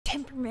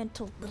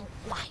temperamental little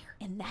liar.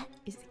 And that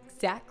is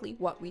exactly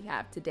what we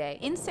have today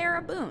in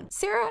Sarah Boone.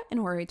 Sarah and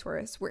Jorge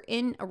Torres were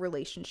in a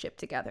relationship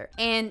together.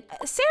 And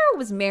Sarah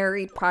was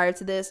married prior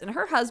to this, and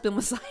her husband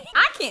was like,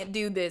 I can't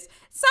do this.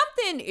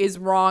 Something is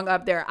wrong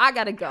up there. I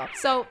gotta go.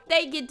 So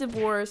they get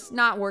divorced,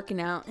 not working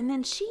out, and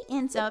then she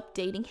ends up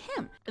dating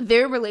him.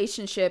 Their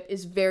relationship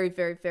is very,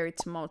 very, very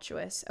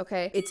tumultuous,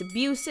 okay? It's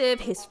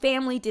abusive. His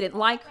family didn't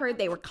like her.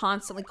 They were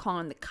constantly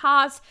calling the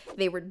cops.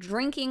 They were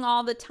drinking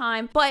all the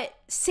time. But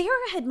Sarah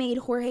had made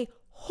Jorge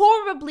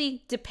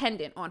horribly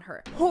dependent on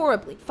her.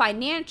 Horribly.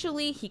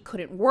 Financially, he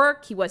couldn't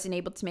work. He wasn't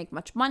able to make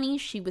much money.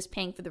 She was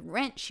paying for the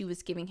rent. She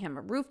was giving him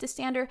a roof to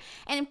stand under.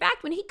 And in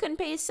fact, when he couldn't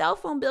pay his cell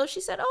phone bill,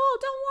 she said, oh,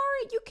 don't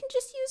worry, you can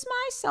just use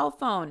my cell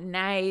phone.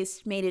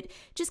 Nice. Made it,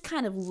 just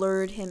kind of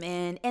lured him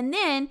in. And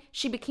then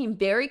she became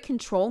very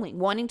controlling,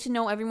 wanting to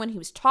know everyone he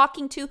was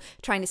talking to,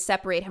 trying to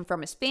separate him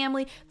from his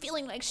family,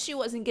 feeling like she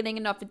wasn't getting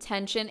enough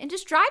attention, and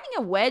just driving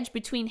a wedge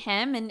between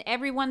him and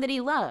everyone that he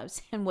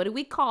loves. And what do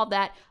we call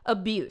that?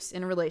 Abuse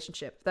in a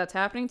relationship. If that's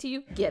happening to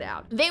you, get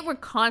out. They were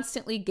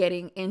constantly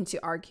getting into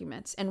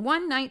arguments. And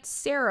one night,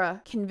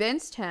 Sarah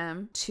convinced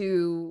him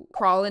to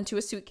crawl into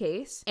a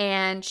suitcase,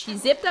 and she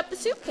zipped up the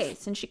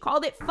suitcase and she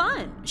called it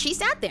fun. She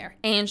sat there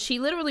and she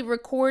literally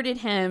recorded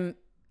him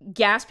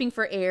gasping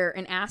for air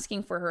and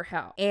asking for her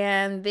help.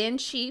 And then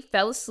she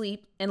fell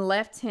asleep and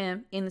left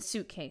him in the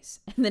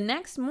suitcase. And the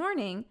next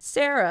morning,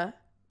 Sarah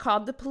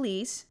called the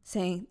police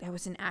saying there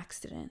was an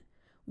accident.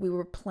 We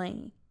were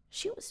playing.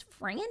 She was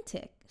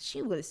frantic.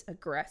 She was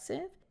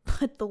aggressive.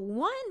 But the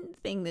one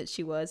thing that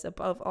she was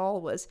above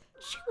all was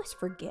she was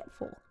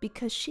forgetful,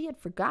 because she had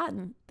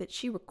forgotten that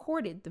she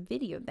recorded the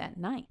video that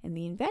night. And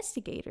the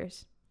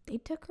investigators, they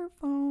took her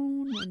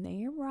phone and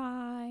they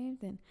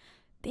arrived and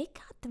they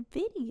got the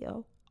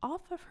video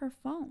off of her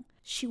phone.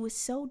 She was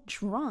so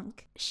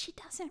drunk, she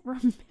doesn't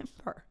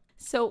remember.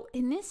 So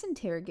in this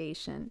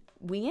interrogation,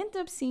 we end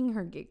up seeing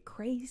her get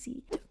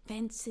crazy,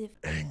 defensive,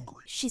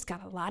 angry. She's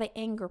got a lot of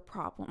anger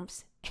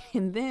problems.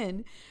 And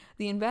then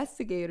the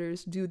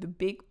investigators do the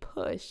big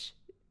push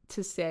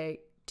to say,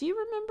 do you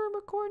remember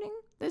recording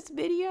this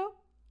video?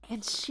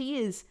 And she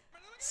is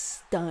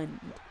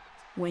stunned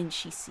when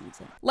she sees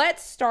it.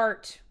 Let's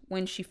start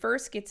when she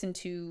first gets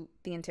into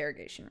the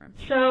interrogation room.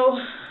 So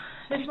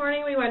this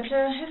morning we went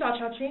to his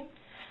autopsy,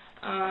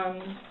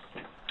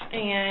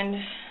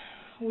 and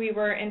we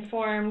were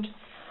informed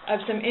of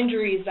some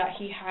injuries that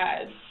he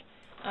has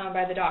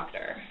by the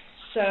doctor.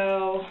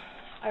 So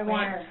I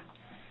want...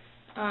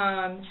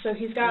 so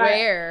he's got...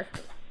 Where?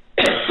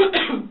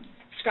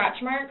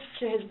 Scratch marks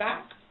to his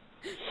back.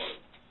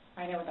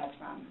 I know what that's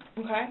from.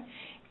 Okay.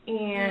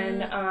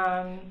 And...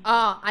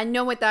 I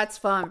know what that's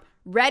from.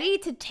 Ready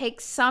to take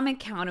some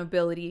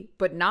accountability,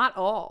 but not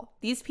all.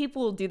 These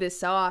people will do this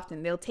so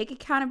often. They'll take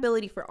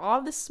accountability for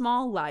all the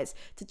small lies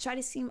to try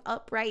to seem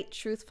upright,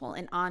 truthful,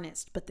 and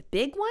honest. But the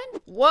big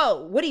one?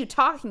 Whoa, what are you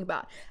talking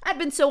about? I've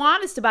been so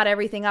honest about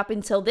everything up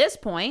until this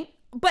point.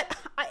 But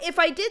if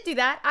I did do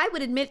that, I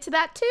would admit to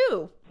that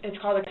too. It's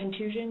called a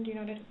contusion. Do you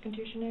know what a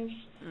contusion is?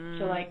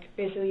 So, like,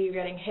 basically you're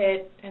getting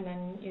hit, and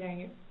then, you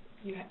know,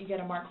 you get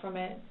a mark from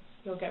it.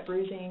 You'll get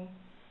bruising.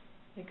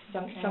 Like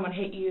someone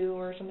hit you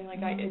or something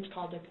like that. It's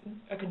called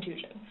a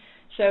contusion.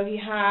 So he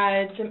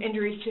had some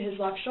injuries to his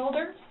left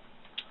shoulder.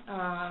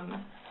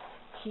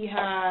 He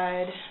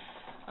had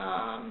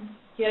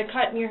a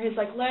cut near his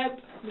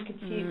lip. We could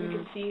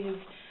see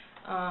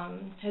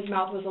his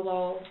mouth was a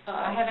little.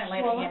 I haven't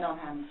laid a hand on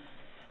him.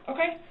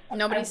 Okay.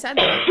 Nobody said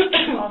that.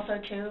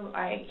 Also, too,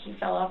 he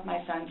fell off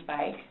my son's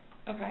bike.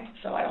 Okay.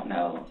 So I don't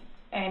know.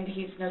 And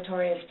he's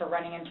notorious for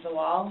running into the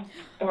wall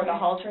or the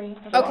hall tree.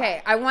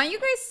 Okay, I want you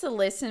guys to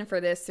listen for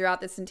this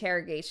throughout this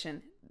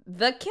interrogation.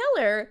 The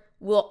killer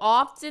will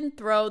often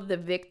throw the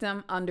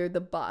victim under the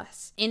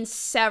bus in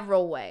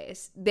several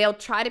ways. They'll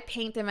try to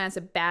paint them as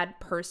a bad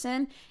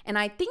person, and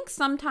I think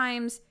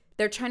sometimes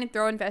they're trying to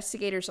throw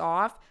investigators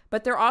off,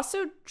 but they're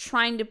also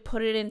trying to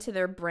put it into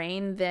their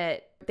brain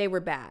that they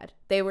were bad.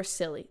 They were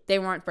silly. They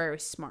weren't very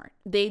smart.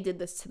 They did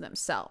this to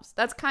themselves.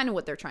 That's kind of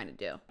what they're trying to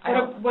do.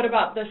 What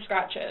about the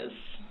scratches?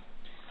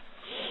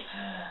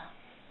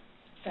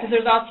 Because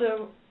there's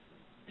also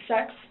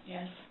sex?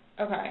 Yes.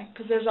 Okay.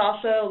 Because there's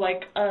also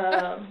like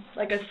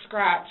a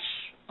scratch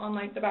on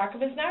the back of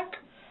his neck,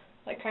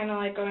 kind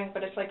of going,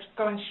 but it's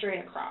going straight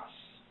across.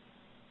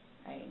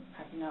 I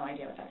have no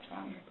idea what that's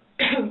from.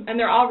 And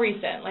they're all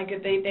recent.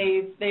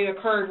 They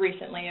occurred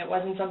recently. It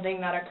wasn't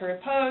something that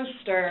occurred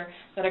post or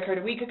that occurred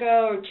a week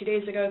ago or 2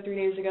 days ago, 3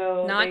 days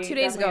ago. Not 2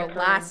 days ago,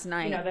 last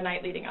night. You know, the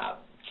night leading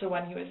up to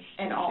when he was.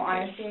 In all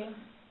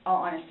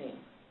honesty,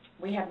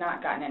 we have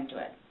not gotten into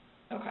it.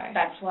 Okay.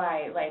 That's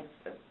why,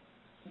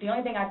 the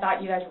only thing I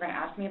thought you guys were going to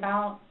ask me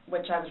about,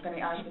 which I was going to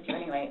be honest with you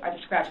anyway, are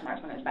the scratch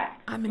marks on his back.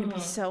 I'm going to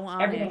be so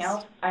honest. Everything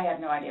else, I have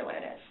no idea what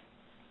it is.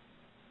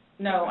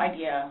 No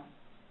idea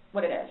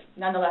what it is.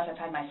 Nonetheless, I've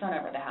had my son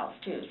over the house,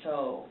 too,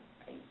 so...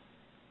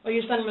 Well,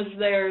 your son was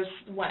there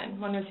when?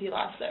 When was he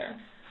last there?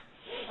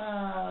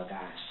 Oh,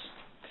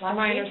 gosh. From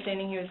my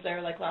understanding, he was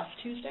there, last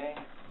Tuesday?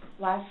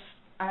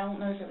 I don't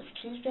know if it was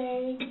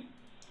Tuesday.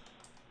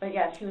 But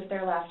yes, he was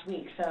there last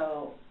week,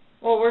 so.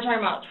 Well, we're talking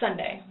about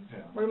Sunday. Yeah.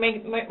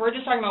 We're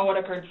just talking about what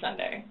occurred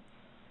Sunday.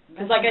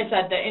 Because like I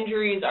said, the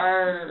injuries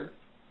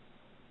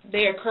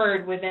they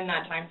occurred within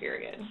that time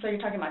period. So you're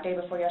talking about day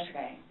before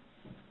yesterday?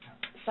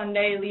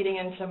 Sunday leading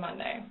into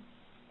Monday.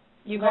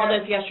 You called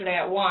us yesterday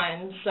at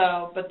 1,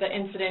 but the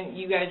incident,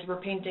 you guys were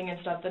painting and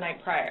stuff the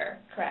night prior.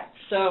 Correct.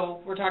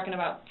 So we're talking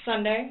about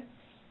Sunday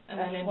and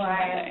then into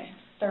Monday. I'm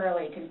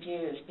thoroughly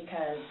confused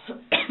because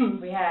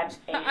we had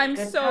a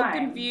good so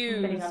time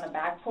confused. sitting on the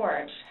back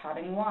porch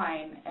having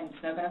wine and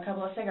smoking a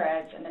couple of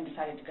cigarettes, and then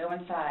decided to go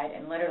inside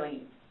and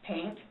literally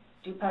paint,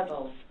 do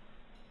puzzles,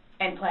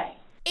 and play.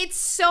 It's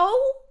so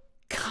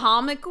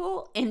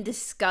comical and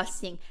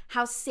disgusting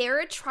how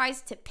Sarah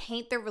tries to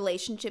paint their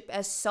relationship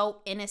as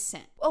so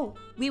innocent. Oh,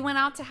 we went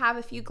out to have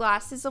a few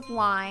glasses of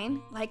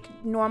wine, like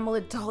normal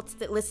adults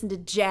that listen to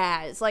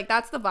jazz. Like,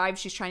 that's the vibe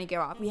she's trying to get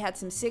off. We had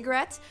some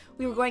cigarettes.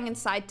 We were going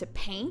inside to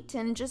paint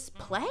and just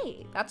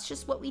play. That's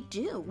just what we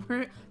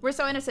do. We're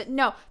so innocent.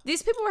 No,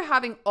 these people were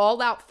having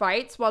all-out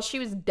fights while she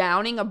was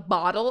downing a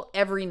bottle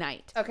every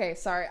night. Okay,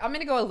 sorry. I'm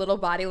gonna go a little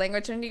body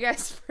language on you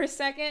guys for a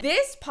second.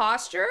 This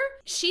posture,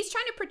 she's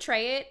trying to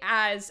portray it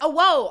as, oh,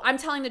 whoa, I'm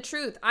telling the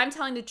truth. I'm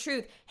telling the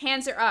truth.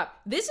 Hands are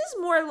up. This is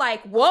more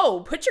like,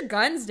 whoa, put your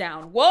guns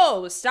down.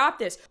 Whoa, stop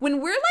this.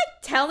 When we're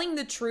like telling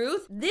the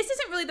truth, this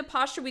isn't really the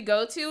posture we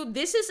go to.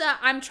 This is a,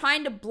 I'm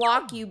trying to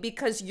block you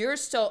because you're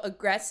so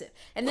aggressive.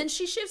 And then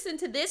she shifts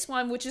into this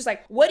one, which is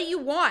like, what do you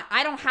want?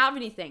 I don't have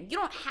anything. You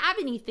don't have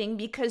anything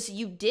because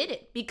you did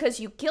it, because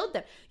you killed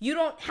them. You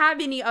don't have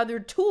any other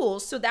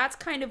tools. So that's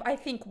kind of, I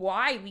think,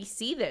 why we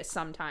see this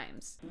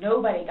sometimes.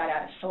 Nobody got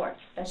out of sorts.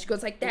 She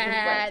goes like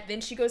that,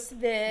 then she goes to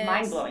this.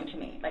 Mind-blowing to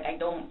me. Like,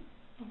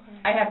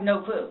 I have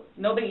no clue.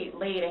 Nobody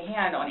laid a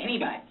hand on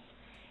anybody.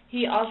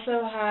 He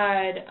also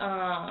had,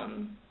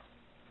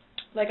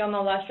 like on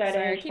the left side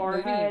of his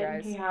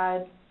forehead, he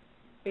had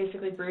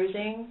basically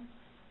bruising,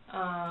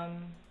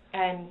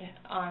 and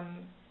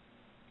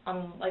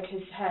on like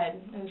his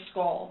head and his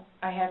skull.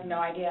 I have no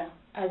idea.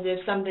 As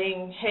if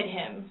something hit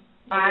him.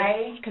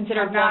 I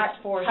considered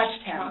not force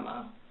touched him.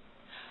 trauma.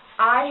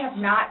 I have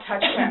not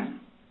touched him.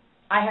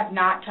 I have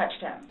not touched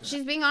him.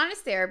 She's being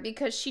honest there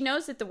because she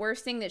knows that the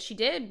worst thing that she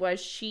did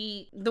was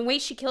the way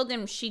she killed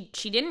him, she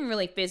didn't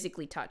really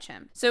physically touch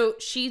him. So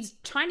she's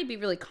trying to be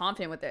really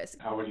confident with this.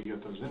 How would you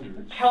get those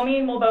injuries? Tell me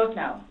and we'll both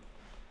know.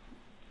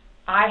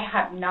 I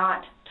have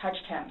not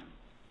touched him.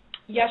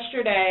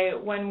 Yesterday,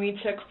 when we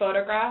took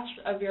photographs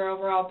of your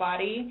overall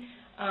body,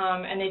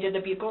 and they did the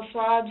buccal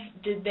swabs,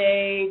 did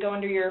they go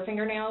under your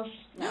fingernails?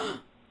 No.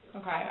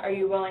 Okay. Are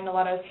you willing to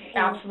let us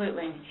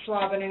Absolutely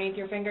swab underneath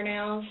your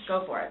fingernails?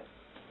 Go for it.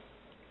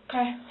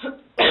 Okay.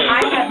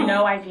 I have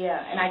no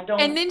idea, and I don't.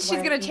 And then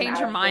she's gonna change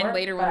her mind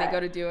later when they go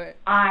to do it.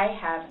 I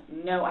have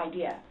no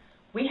idea.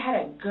 We had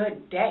a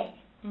good day.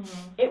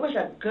 Mm-hmm. It was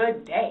a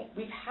good day.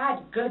 We've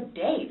had good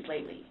days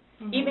lately,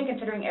 even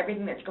considering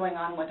everything that's going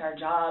on with our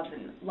jobs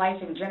and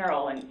life in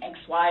general and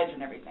ex-wives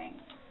and everything.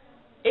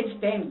 It's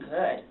been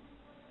good.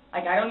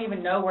 Like, I don't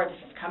even know where this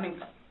is coming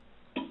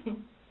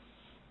from.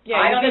 Yeah,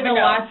 I don't even the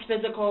know. last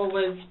physical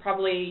was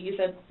probably, you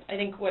said, I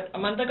think, what, a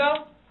month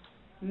ago?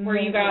 Where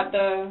you got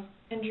the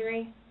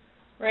injury,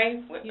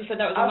 right? You said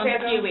that was a month ago? I'll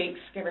say a few weeks,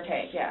 give or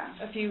take, yeah.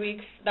 A few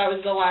weeks. That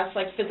was the last,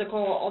 like, physical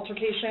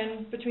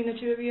altercation between the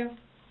two of you?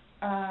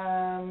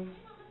 Yeah,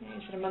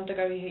 you said a month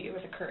ago he hit you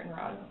with a curtain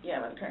rod.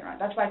 Yeah, with a curtain rod.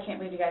 That's why I can't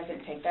believe you guys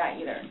didn't take that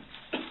either.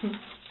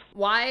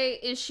 Why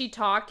is she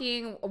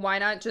talking? Why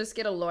not just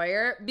get a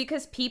lawyer?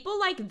 Because people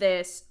like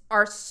this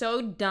are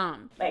so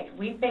dumb. Like,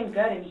 we've been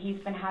good, and he's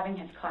been having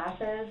his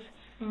classes,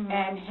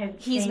 and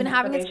he's been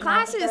having his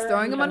classes,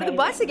 throwing him under the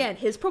bus again.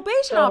 His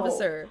probation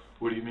officer.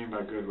 What do you mean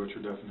by good? What's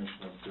your definition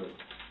of good?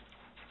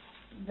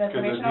 The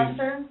probation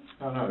officer?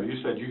 No,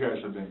 you said you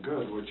guys have been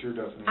good. What's your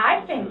definition?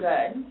 I've been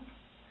good.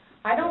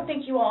 I don't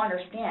think you all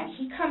understand.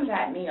 He comes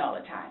at me all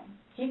the time.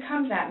 He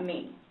comes at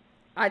me.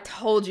 I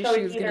told you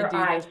she was going to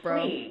do this, bro.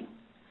 So either I flee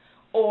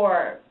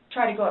or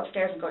try to go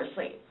upstairs and go to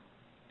sleep.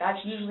 That's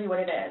usually what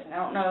it is. And I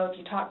don't know if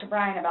you talk to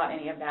Brian about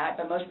any of that,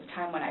 but most of the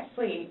time when I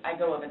flee, I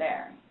go over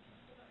there.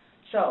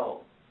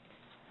 So.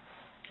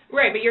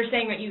 Right, but you're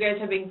saying that you guys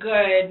have been good,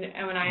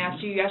 and when I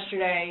asked you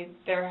yesterday,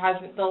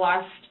 the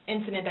last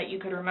incident that you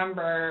could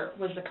remember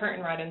was the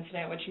curtain rod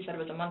incident, which you said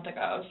was a month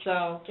ago.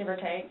 So. Give or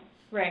take.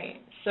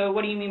 Right. So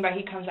what do you mean by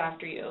he comes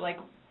after you? Like,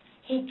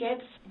 he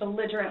gets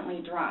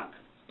belligerently drunk.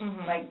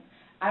 Mm-hmm. Like,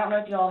 I don't know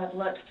if you all have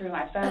looked through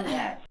my phone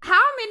yet.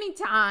 How many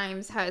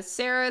times has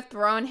Sarah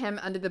thrown him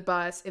under the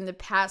bus in the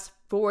past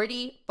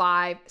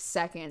 45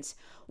 seconds?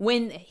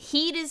 When the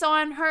heat is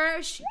on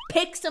her, she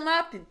picks him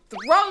up and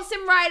throws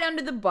him right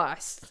under the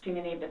bus. Seen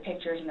any of the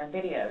pictures and the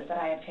videos that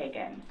I have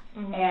taken.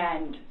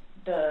 And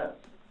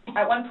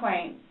at one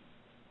point,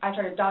 I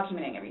started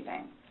documenting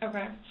everything.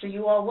 Okay. So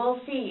you all will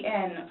see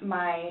in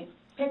my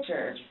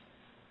pictures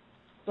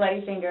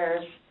bloody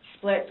fingers,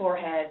 split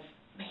foreheads,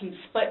 he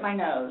split my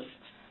nose.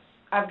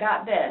 I've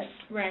got this.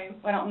 Right.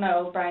 I don't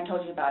know if Brian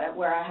told you about it,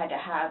 where I had to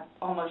have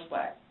almost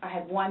I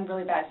had one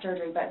really bad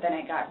surgery, but then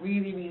it got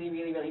really, really,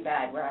 really, really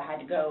bad where I had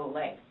to go,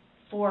 like,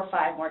 4 or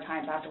 5 more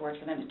times afterwards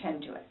for them to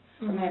tend to it,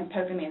 from him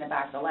poking me in the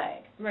back of the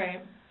leg.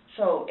 Right.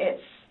 So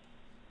it's...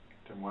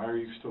 Then why are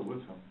you still with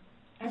him?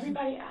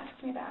 Everybody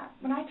asks me that.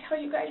 When I tell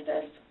you guys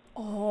this...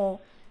 Oh,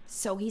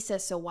 so he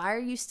says, so why are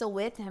you still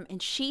with him?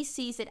 And she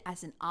sees it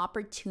as an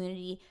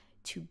opportunity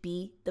to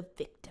be the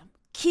victim.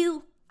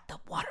 Cue the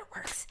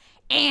waterworks.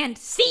 And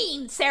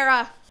scene,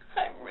 Sarah.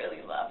 I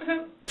really love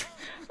him.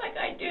 Like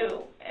I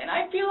do. And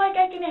I feel like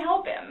I can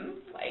help him.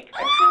 Like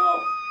I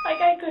feel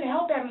like I could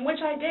help him,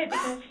 which I did,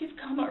 because he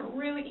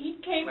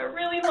came a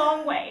really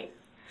long way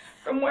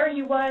from where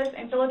he was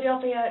in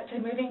Philadelphia to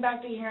moving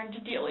back to here and to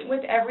dealing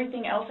with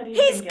everything else that he's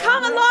been dealing with. He's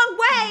come a long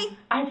way.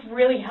 I've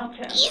really helped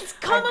him. He's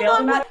come a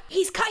long way.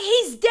 He's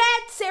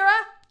dead,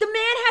 Sarah. The man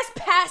has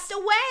passed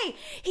away.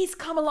 He's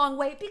come a long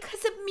way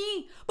because of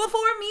me.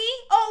 Before me,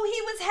 oh,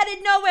 he was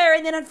headed nowhere,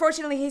 and then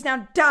unfortunately he's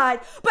now died.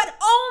 But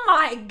oh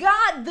my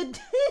God, the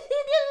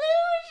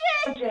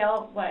delusion.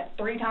 Jail, what,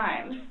 3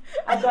 times?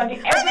 I've gone to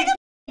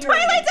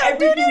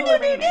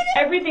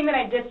everything that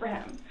I did for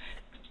him.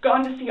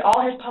 Gone to see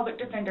all his public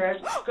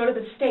defenders, go to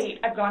the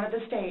state. I've gone to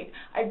the state.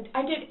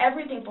 I did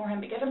everything for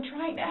him because I'm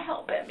trying to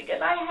help him,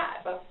 because I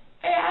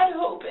had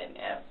hope in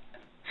him.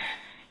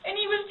 And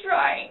he was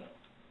trying.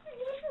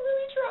 He was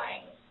really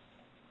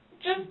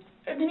trying.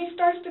 And then he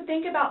starts to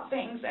think about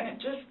things, and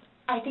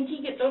I think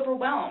he gets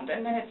overwhelmed,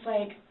 and then it's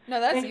like, no,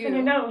 that's next you. thing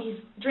you know, he's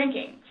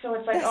drinking. So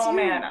it's like, that's oh you.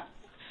 man,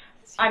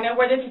 I know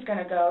where this is going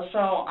to go,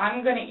 so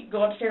I'm going to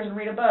go upstairs and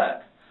read a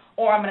book.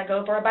 Or I'm going to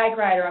go for a bike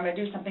ride, or I'm going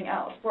to do something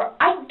else. Where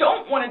I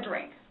don't want to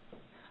drink.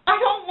 I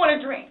don't want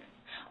to drink.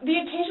 The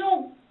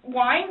occasional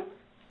wine,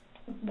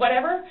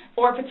 whatever,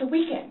 or if it's a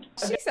weekend.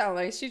 She sounds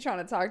like she's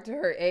trying to talk to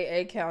her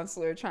AA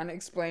counselor, trying to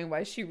explain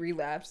why she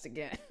relapsed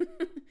again.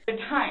 The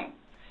time.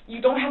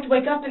 You don't have to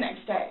wake up the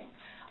next day.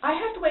 I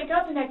have to wake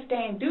up the next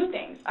day and do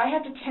things. I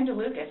have to tend to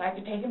Lucas. I have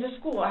to take him to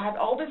school. I have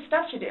all this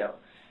stuff to do.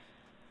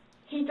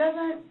 He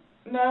doesn't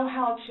know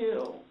how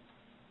to,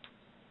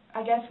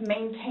 I guess,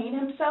 maintain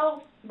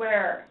himself,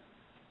 where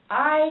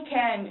I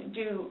can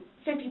do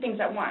 50 things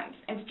at once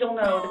and still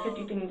know the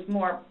 50 things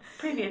more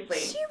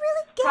previously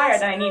prior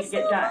that I need to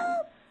get done.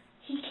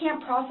 He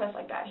can't process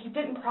like that. He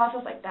didn't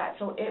process like that,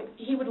 so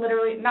he would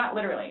literally, not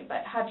literally,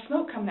 but have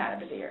smoke coming out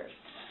of his ears.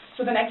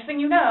 So the next thing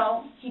you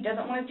know, he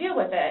doesn't want to deal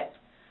with it.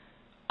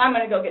 I'm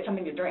going to go get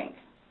something to drink.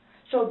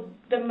 So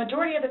the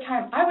majority of the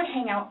time, I would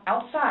hang out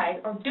outside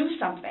or do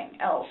something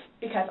else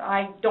because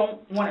I don't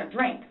want to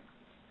drink.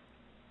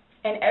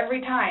 And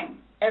every time,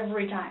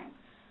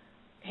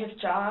 his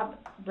job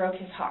broke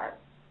his heart,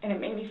 and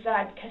it made me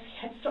sad because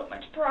he had so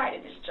much pride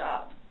in his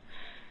job.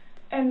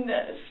 And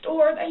the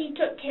store that he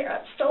took care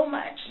of so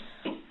much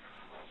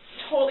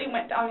totally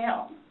went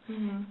downhill,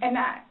 and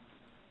that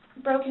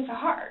broke his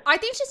heart. I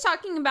think she's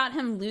talking about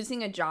him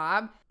losing a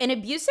job. An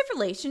abusive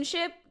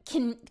relationship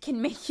can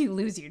make you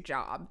lose your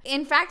job.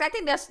 In fact, I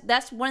think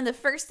that's one of the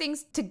first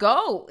things to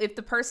go if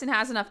the person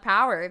has enough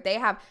power. If they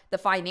have the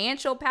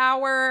financial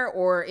power,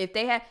 or if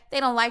they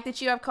don't like that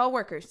you have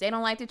coworkers. They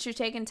don't like that you're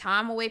taking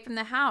time away from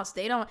the house.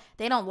 They don't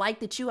like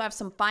that you have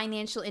some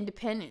financial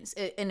independence.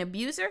 An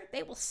abuser,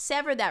 they will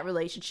sever that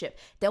relationship.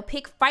 They'll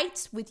pick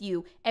fights with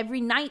you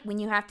every night when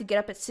you have to get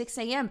up at 6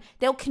 a.m.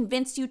 They'll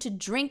convince you to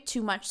drink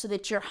too much so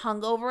that you're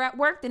hungover at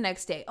work the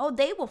next day. Oh,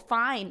 they will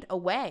find a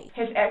way.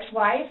 His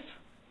ex-wife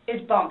is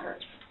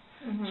bonkers.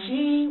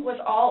 She was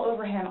all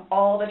over him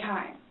all the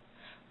time.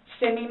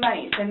 Send me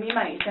money, send me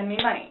money, send me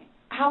money.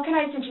 How can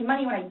I send you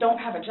money when I don't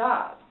have a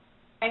job?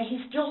 And he's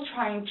still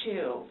trying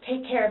to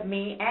take care of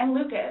me and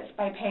Lucas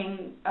by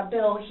paying a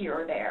bill here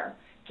or there,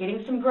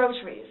 getting some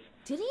groceries.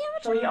 Did he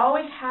have a job? So he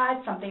always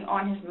had something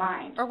on his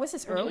mind. Or was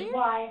this earlier? Which is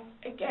why,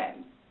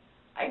 again,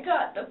 I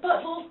got the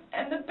puzzles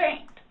and the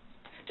bank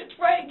to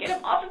try to get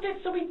him off of it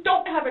so we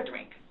don't have a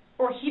drink,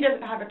 or he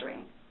doesn't have a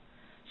drink.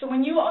 So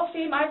when you all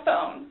see my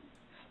phone,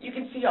 you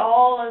can see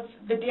all of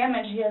the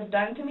damage he has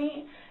done to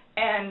me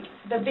and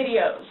the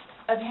videos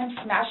of him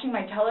smashing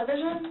my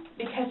television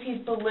because he's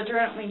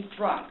belligerently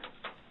drunk.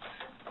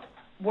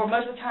 Where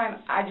most of the time,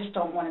 I just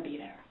don't want to be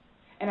there.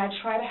 And I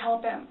try to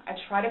help him. I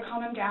try to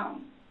calm him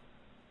down.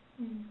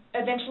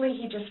 Eventually,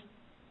 he just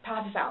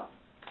passes out.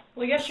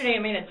 Well, yesterday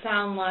it made it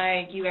sound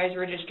like you guys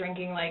were just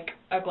drinking like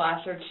a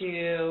glass or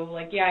two.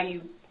 Like, yeah,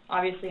 you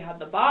obviously had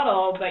the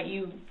bottle, but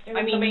you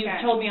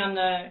told me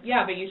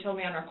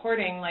on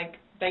recording, like,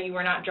 that you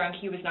were not drunk,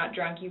 he was not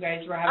drunk, you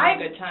guys were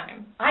having a good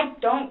time. I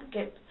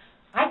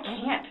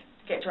can't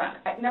get drunk.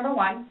 Number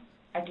one,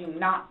 I do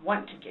not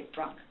want to get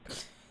drunk.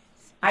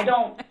 I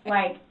don't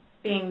like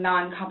being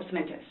non-compos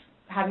mentis,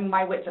 having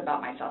my wits about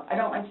myself. I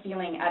don't like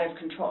feeling out of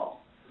control.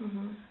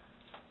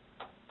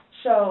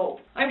 So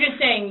I'm just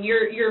saying,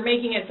 you're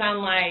making it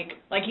sound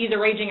like he's a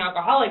raging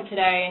alcoholic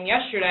today, and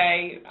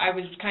yesterday I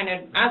was kind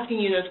of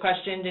asking you those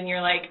questions, and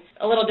you're like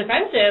a little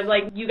defensive,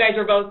 like you guys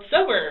were both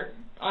sober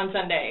on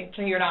Sunday,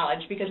 to your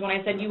knowledge, because when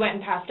I said you went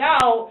and passed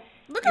out,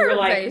 look you at were her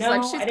like, face, no,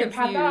 like she's I didn't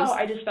confused. pass out,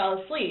 I just fell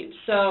asleep.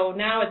 So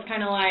now it's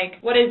kind of like,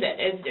 what is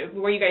it?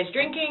 Were you guys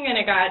drinking and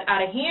it got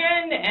out of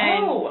hand?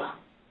 And no,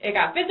 it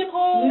got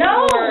physical?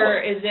 No. Or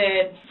is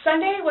it...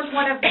 Sunday was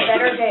one of the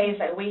better days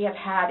that we have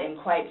had in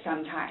quite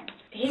some time.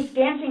 He's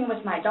dancing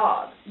with my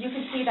dog. You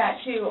can see that,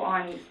 too,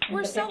 on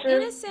We're the so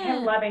pictures. innocent.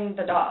 Him loving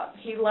the dog.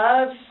 He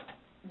loves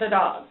the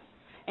dog.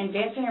 And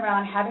dancing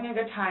around, having a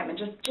good time, and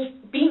just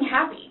being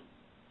happy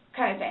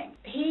kind of thing.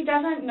 He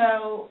doesn't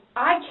know...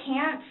 I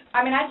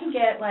can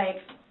get, like,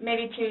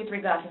 maybe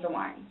 2-3 glasses of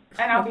wine.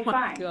 And I'll be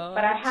fine. God.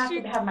 But I have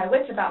to have my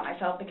wits about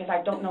myself because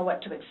I don't know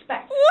what to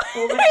expect.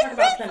 Well, let's talk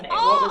about Sunday.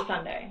 What was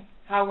Sunday?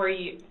 How were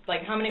you,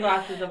 like, how many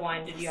glasses of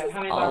wine did you have? How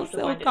many glasses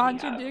of wine did you have?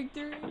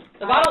 Contradictory.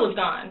 The bottle was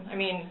gone. I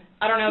mean,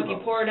 I don't know if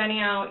you poured any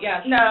out.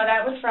 Yes. No,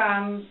 that was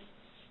from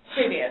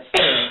previous.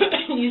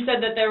 You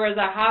said that there was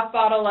a half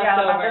bottle left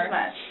Yeah, over. about this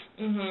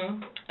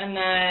much. And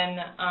then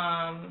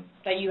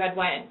that you had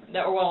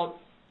well,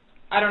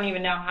 I don't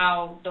even know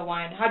how the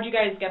wine. How'd you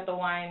guys get the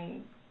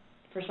wine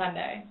for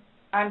Sunday?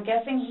 I'm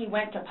guessing he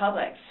went to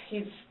Publix.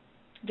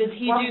 Does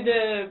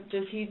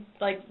he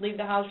like leave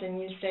the house and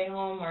you stay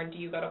home, or do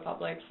you go to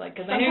Publix? Like,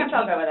 cause sometimes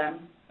I'll go with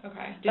him.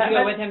 Okay. Did you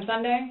go with him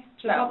Sunday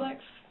to No. Publix?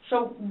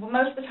 So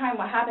most of the time,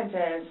 what happens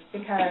is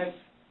because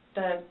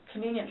the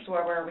convenience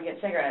store where we get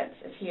cigarettes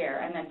is here,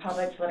 and then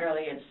Publix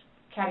literally is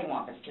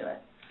cattywampus to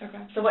it.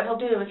 Okay. So what he'll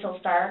do is he'll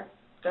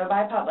go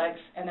by Publix,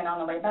 and then on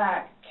the way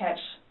back catch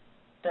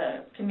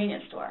the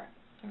convenience store.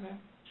 Okay.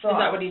 So Is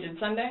that what he did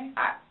Sunday?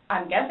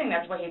 I'm guessing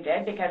that's what he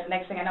did because the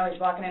next thing I know, he's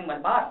walking in with a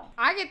bottle.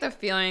 I get the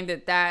feeling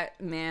that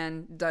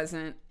man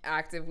doesn't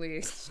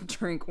actively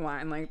drink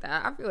wine like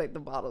that. I feel like the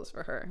bottle's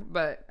for her,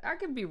 but I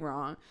could be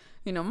wrong.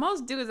 You know,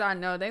 most dudes I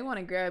know, they want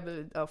to grab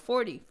a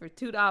 40 for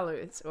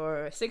 $2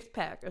 or a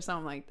 6-pack or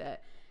something like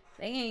that.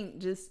 They ain't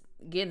just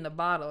getting the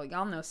bottle.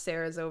 Y'all know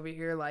Sarah's over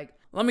here like,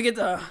 let me get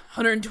the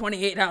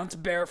 128 ounce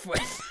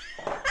barefoot.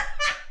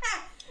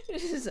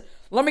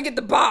 Let me get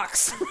the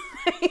box.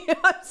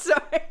 I'm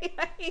sorry.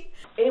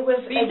 But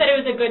you said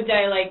it was a good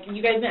day. Like,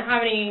 you guys didn't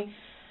have any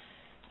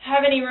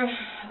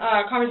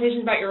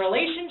conversations about your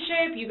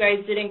relationship. You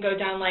guys didn't go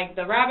down like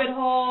the rabbit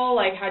hole.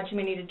 Like, had too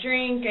many to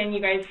drink, and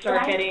you guys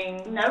start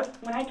getting. Nope.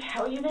 When I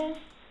tell you this,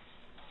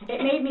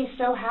 it made me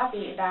so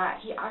happy that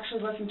he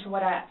actually listened to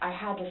what I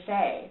had to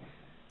say.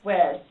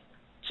 With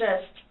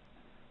just,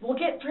 we'll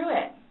get through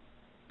it.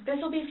 This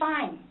will be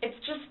fine.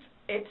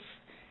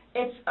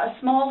 It's a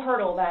small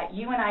hurdle that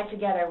you and I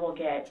together will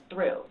get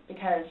through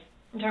because.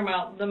 I'm talking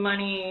about the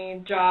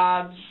money,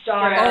 jobs,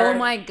 Stress. Oh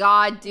my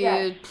God, dude.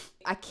 Yes.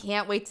 I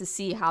can't wait to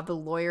see how the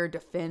lawyer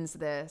defends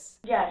this.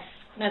 Yes.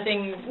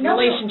 Nothing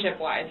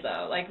relationship-wise,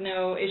 though. Like,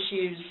 no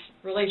issues.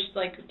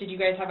 Like, did you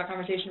guys have a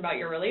conversation about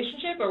your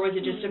relationship, or was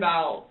it just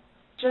about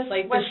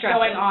like what's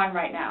going on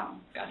right now?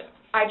 Got it.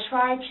 I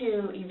try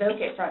to evoke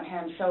it from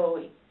him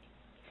so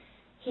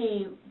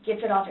he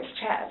gets it off his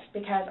chest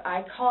because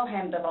I call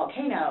him the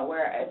volcano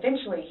where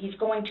eventually he's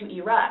going to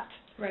erupt.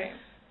 Right.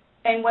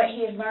 And what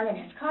he has learned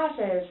in his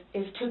classes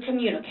is to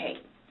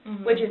communicate,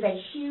 which is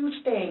a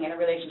huge thing in a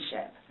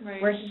relationship,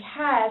 where he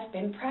has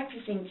been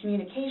practicing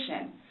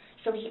communication.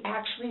 So he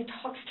actually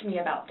talks to me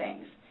about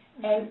things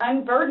and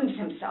unburdens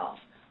himself.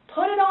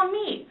 Put it on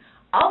me.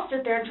 I'll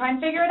sit there and try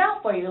and figure it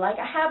out for you. Like,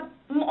 I have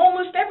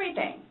almost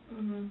everything.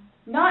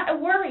 Not a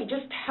worry.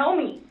 Just tell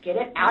me. Get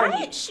it out of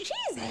you. She's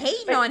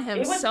hating on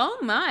him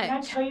so much. Can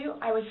I tell you,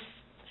 I was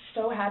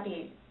so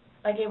happy.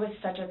 Like, it was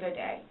such a good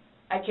day.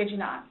 I kid you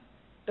not.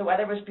 The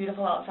weather was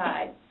beautiful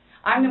outside.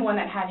 I'm the one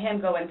that had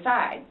him go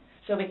inside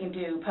so we can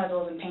do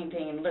puzzles and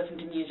painting and listen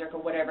to music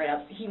or whatever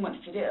else he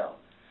wants to do.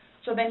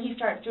 So then he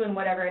starts doing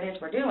whatever it is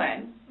we're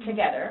doing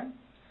together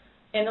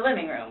in the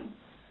living room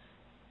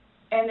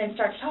and then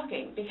starts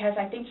talking because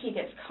I think he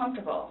gets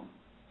comfortable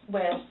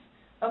with,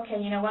 okay,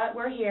 you know what,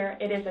 we're here,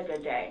 it is a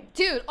good day.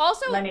 Dude,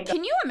 also,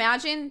 can you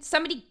imagine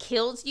somebody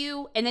kills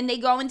you and then they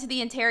go into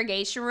the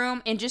interrogation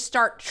room and just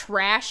start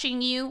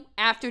trashing you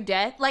after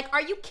death? Like,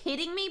 are you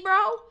kidding me, bro?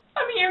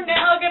 I'm here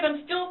now because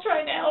I'm still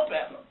trying to help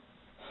him.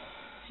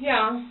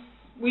 Yeah,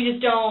 we just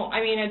don't,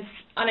 I mean, it's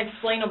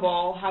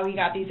unexplainable how he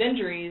got these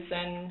injuries,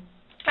 and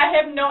I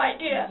have no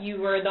idea. You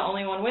were the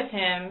only one with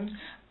him.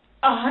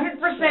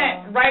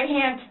 100% right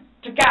hand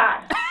to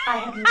God. I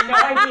have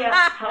no idea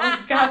how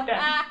he got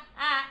them.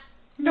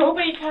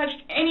 Nobody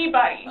touched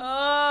anybody.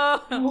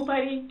 Oh.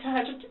 Nobody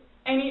touched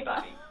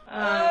anybody.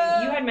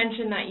 You had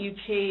mentioned that you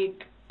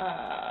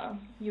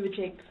would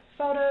take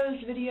photos,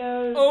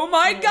 videos. Oh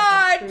my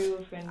God!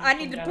 I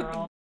need to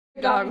general.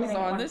 put goggles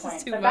on. This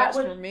is too much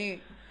for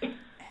me.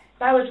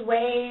 That was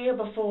way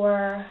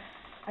before,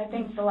 I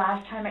think, the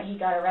last time that he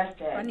got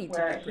arrested,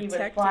 where he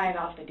was flying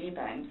off the deep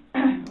end.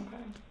 Okay.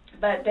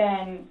 But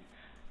then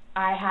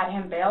I had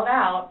him bailed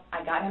out.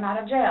 I got him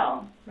out of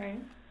jail. Right.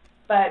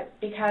 But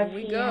because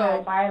he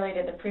had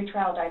violated the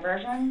pretrial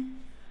diversion,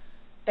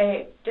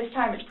 this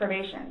time it's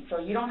probation, so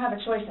you don't have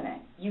a choice in it.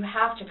 You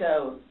have to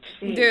go to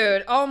see.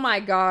 Dude, oh my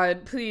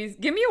God, please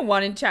give me a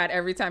 1 in chat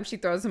every time she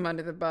throws him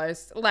under the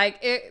bus.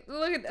 Like,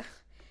 look at,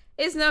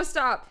 it's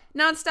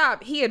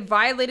non-stop. He had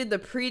violated the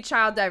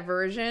pre-child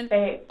diversion.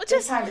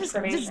 This time it's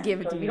probation, just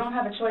give it so to me. You don't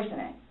have a choice in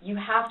it. You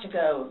have to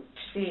go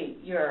to see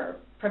your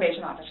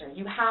probation officer.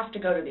 You have to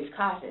go to these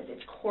classes.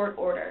 It's court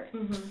ordered.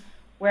 Mm-hmm.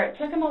 Where it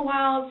took him a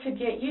while to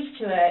get used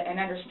to it and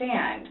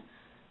understand,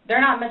 they're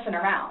not messing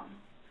around.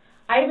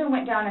 I even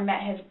went down and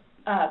met his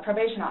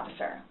probation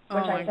officer,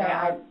 which I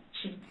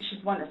say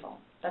she's wonderful.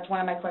 That's one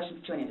of my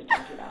questions too I need to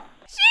talk to you about.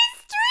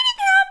 She's treating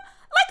him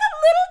like a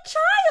little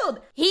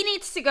child. He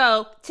needs to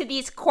go to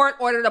these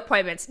court-ordered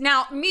appointments.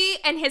 Now, me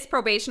and his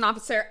probation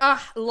officer,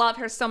 love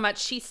her so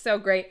much. She's so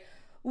great.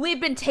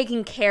 We've been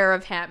taking care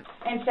of him.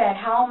 And said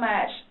how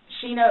much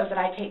she knows that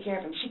I take care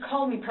of him. She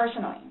called me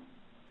personally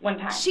one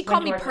time. She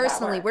called me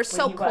personally. We're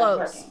so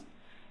close.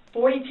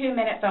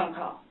 42-minute phone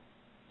call.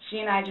 She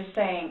and I just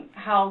saying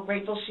how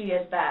grateful she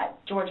is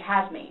that George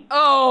has me.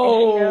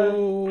 Oh.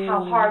 And she knows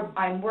how hard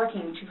I'm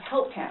working to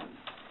help him,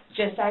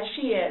 just as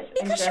she is,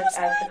 because and just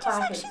as the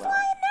classes will.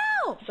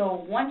 Now.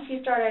 So once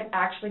he started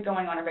actually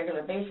going on a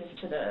regular basis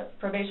to the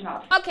probation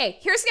office. Okay,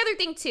 here's the other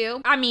thing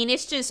too. I mean,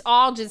 it's just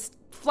all just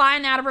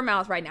flying out of her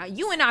mouth right now.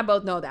 You and I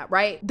both know that,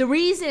 right? The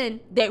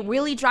reason that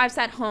really drives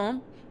that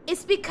home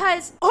is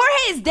because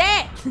Jorge is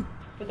dead.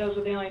 But those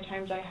are the only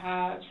times I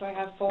have. So I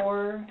have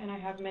 4 and I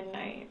have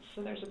midnight.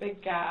 So there's a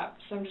big gap.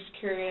 So I'm just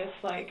curious,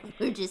 like,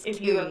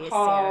 if you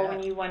recall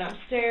when you went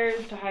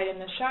upstairs to hide in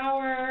the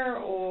shower,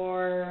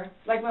 or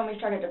like when we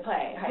started to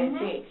play hide and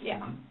seek.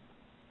 Yeah.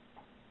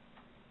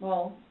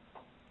 Well,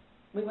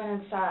 we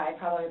went inside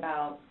probably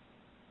about,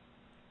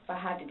 if I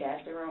had to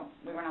guess, we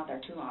weren't out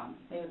there too long.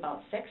 Maybe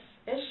about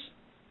 6-ish.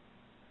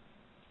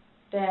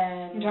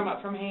 Then You're talking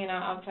about from hanging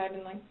out outside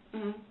and like.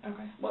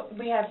 Okay. Well,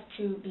 we have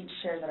 2 beach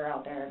chairs that are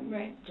out there and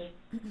Right. just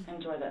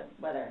enjoy the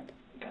weather.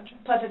 Gotcha.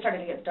 Plus it started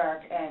to get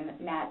dark and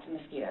gnats and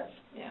mosquitoes.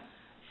 Yeah.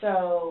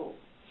 So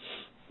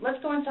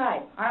let's go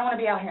inside. I don't want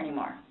to be out here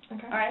anymore.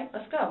 Okay. All right,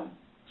 let's go.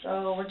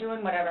 So we're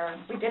doing whatever.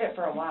 We did it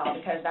for a while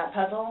because that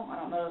puzzle, I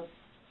don't know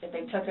if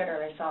they took it or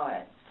they saw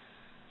it.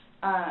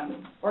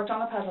 Worked on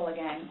the puzzle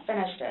again,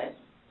 finished it,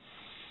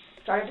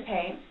 started to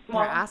paint.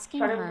 Well,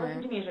 started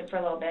listening to music for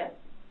a little bit.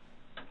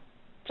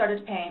 Started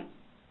to paint.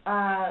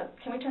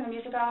 Can we turn the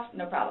music off?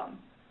 No problem.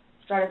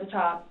 Start at the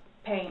top,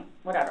 paint,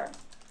 whatever.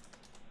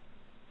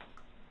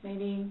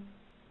 Maybe,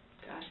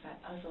 gosh,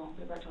 that puzzle,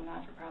 we worked on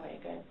that for probably a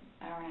good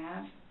hour and a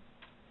half.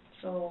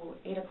 So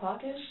 8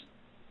 o'clock-ish?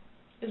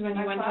 Is when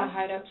you went to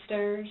hide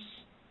upstairs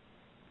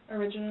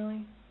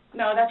originally?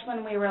 No, that's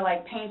when we were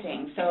like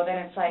painting. So then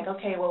it's like,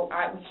 okay, well,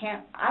 I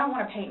don't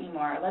want to paint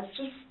anymore. Let's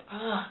just,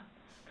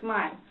 come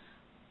on.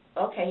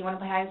 Okay, you want to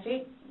play hide and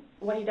seek?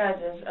 What he does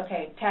is,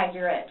 okay, Tag,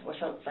 you're it.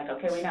 So it's like,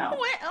 okay, we know.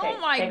 Oh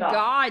my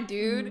God,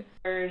 dude.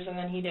 And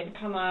then he didn't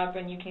come up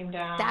and you came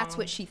down. That's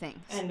what she thinks.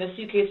 And the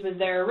suitcase was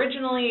there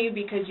originally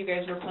because you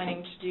guys were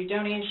planning to do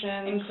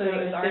donations, so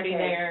it was already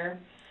there.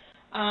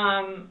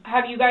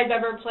 Have you guys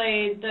ever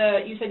played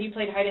you said you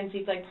played hide and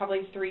seek like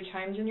probably 3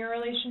 times in your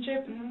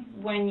relationship.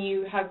 When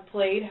you have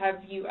played,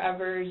 have you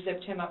ever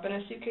zipped him up in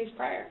a suitcase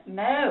prior?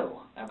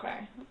 No.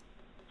 Okay.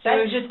 So it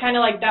was just kind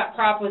of like that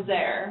prop was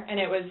there, and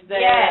it was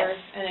there,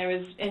 and it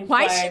was inside.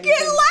 Why she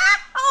get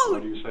loud? Why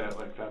do you say it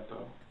like that,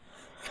 though?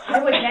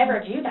 I would never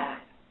do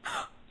that.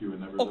 You would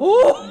never.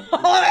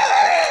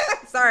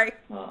 Sorry.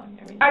 Well,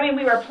 I mean,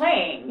 we were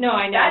playing. No,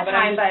 I know, that but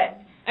time,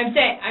 I'm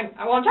saying,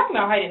 I'm talking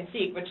about hide and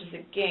seek, which is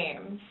a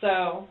game.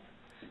 So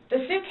the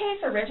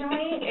suitcase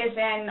originally is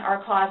in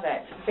our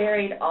closet,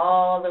 buried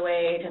all the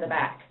way to the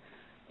back.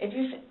 If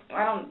you,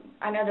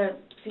 I know the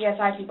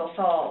CSI people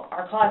saw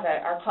our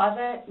closet. Our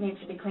closet needs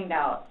to be cleaned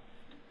out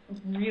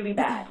really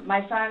bad.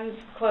 My son's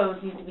clothes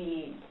need to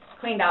be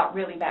cleaned out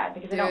really bad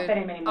because they don't fit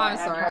him anymore. I'm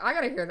sorry. I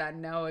gotta hear that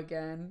no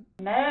again.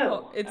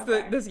 No. It's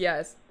okay. this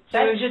yes. So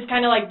it was just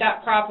kind of like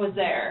that prop was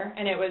there,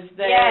 and it was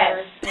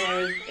there, and it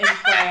was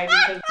inside.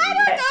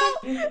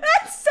 Because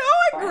that's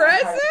so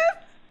aggressive.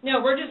 No,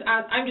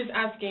 I'm just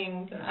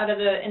asking.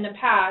 In the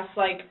past,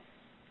 like,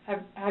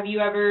 have you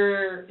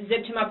ever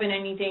zipped him up in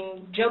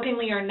anything,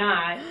 jokingly or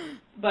not?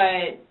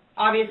 But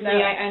obviously, no.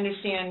 I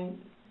understand.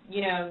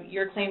 You know,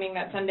 you're claiming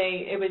that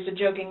Sunday it was a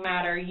joking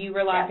matter. You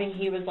were laughing,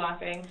 he was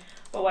laughing.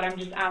 But what I'm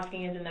just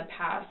asking is, in the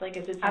past, like,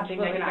 is it something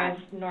that you guys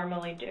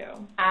normally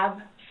do?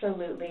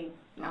 Absolutely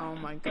not. Oh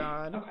my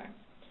God. Okay.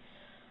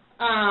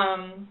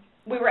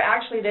 We were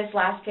actually this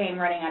last game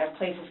running out of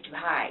places to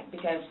hide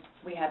because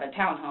we have a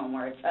townhome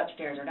where it's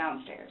upstairs or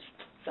downstairs.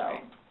 So.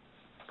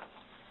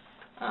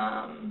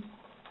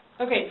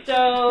 Okay,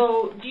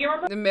 so do you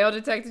remember the male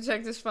detective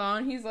checked his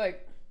phone? He's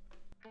like,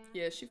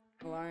 yeah, she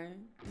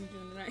lying. I'm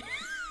doing tonight.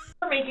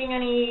 Making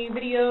any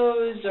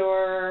videos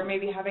or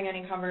maybe having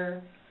any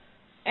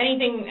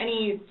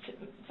any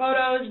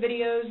photos,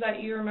 videos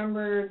that you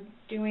remember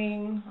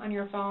doing on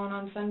your phone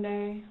on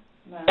Sunday?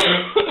 No.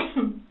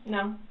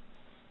 No?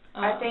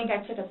 I think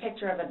I took a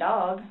picture of a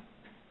dog.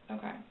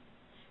 Okay.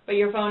 But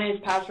your phone is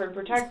password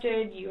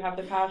protected, you have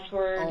the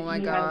password, oh my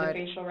you God. have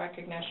the facial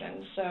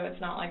recognition, so it's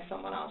not like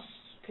someone else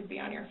could be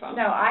on your phone.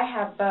 No, I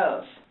have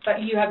both.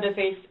 But you have the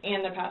face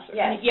and the password.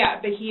 Yes. Yeah,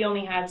 but he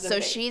only has the face.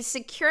 So she's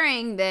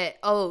securing that,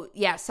 oh,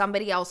 yeah,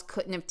 somebody else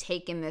couldn't have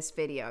taken this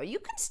video. You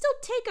can still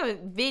take a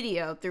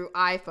video through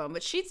iPhone,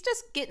 but she's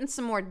just getting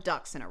some more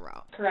ducks in a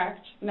row.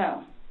 Correct?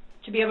 No.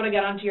 to be able to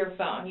get onto your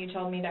phone, you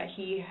told me that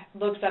he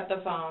looks at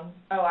the phone.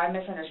 Oh, I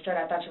misunderstood.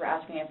 I thought you were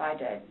asking if I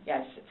did.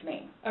 Yes, it's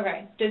me.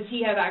 Okay. Does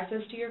he have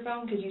access to your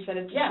phone? Because you said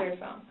it's a shared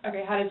phone.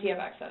 Okay, how does he have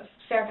access?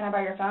 Sarah, can I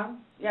borrow your phone?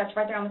 Yeah, it's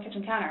right there on the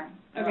kitchen counter.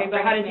 Okay,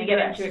 but how does he get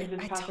into it?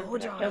 Because it's password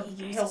protected.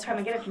 He'll come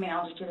and get it to me, and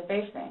I'll just do the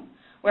face thing.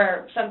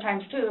 Where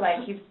sometimes, too,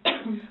 like,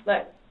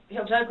 look,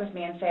 he'll joke with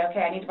me and say,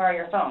 okay, I need to borrow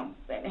your phone.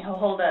 And he'll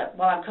hold it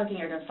while I'm cooking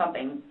or doing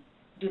something,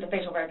 do the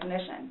facial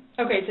recognition.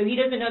 Okay, so he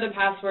doesn't know the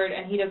password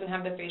and he doesn't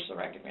have the facial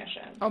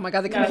recognition. Oh my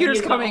God, the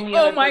computer's coming. The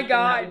oh my that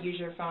God. would use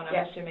your phone,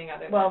 I'm assuming,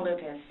 other than... Well,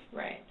 Lucas.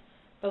 Right.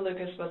 But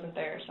Lucas wasn't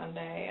there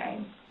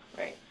Sunday.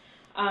 Right.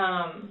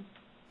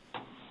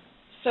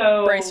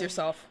 So... Brace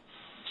yourself.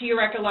 To your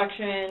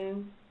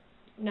recollection,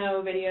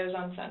 no videos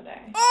on Sunday.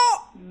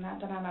 Oh!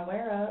 Not that I'm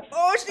aware of.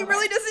 Oh, she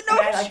really doesn't know.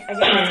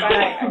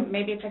 I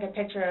maybe took a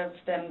picture of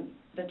them,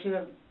 the two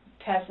of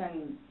Tess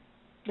and...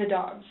 The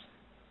dogs.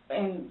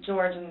 And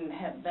George and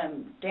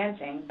them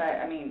dancing, but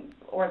I mean,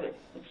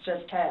 it's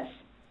just Tess.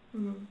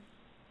 Mm-hmm.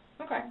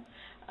 Okay.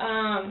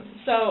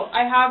 So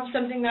I have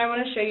something that I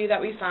want to show you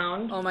that we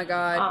found. Oh my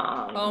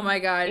God. Oh my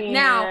God.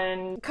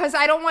 Now, because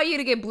I don't want you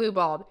to get blue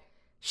balled,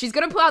 she's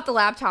going to pull out the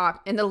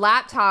laptop and the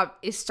laptop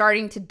is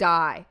starting to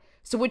die.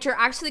 So what you're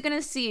actually going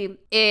to see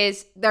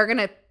is they're going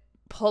to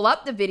pull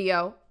up the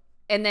video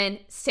and then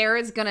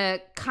Sarah's going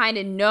to kind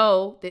of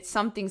know that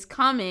something's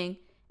coming.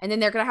 And then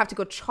they're going to have to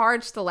go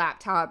charge the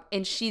laptop,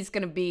 and she's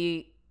going to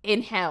be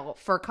in hell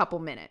for a couple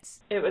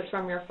minutes. It was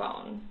from your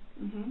phone.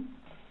 Mm-hmm.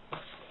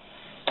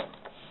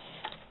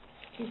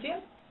 Can you see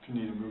it? If you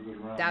need to move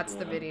it around. That's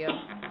the video.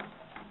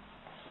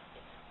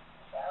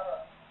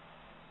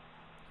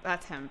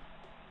 That's him.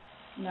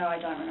 No, I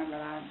don't remember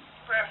that.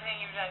 For everything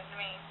you've done to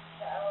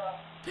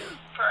me.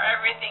 For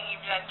everything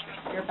you've done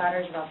to me. Your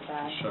battery's about to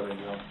die. Shut it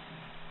down.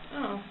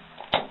 Oh,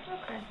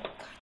 okay.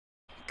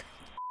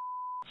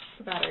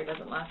 The battery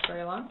doesn't last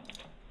very long.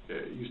 Yeah,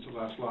 it used to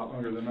last a lot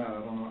longer than that. I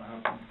don't know what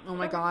happened. Oh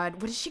my God.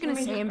 What is she going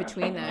to say in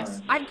between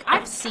this?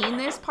 I've seen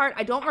this part.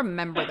 I don't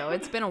remember, though.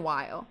 It's been a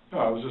while. No,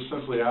 I was just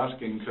simply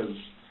asking because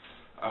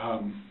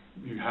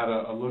you had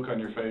a look on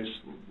your face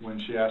when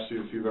she asked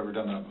you if you've ever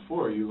done that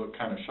before. You looked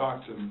kind of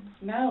shocked. And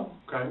No.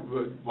 Okay,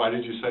 but why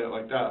did you say it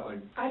like that? Like,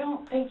 I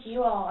don't think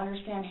you all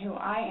understand who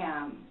I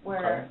am.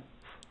 Okay.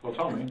 Well,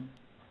 tell me.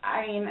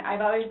 I mean,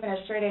 I've always been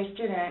a straight-A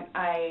student.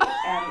 I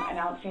am an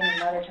outstanding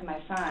mother to my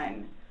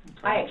son. Okay.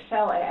 I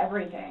excel at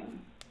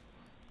everything.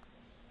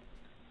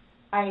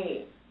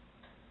 I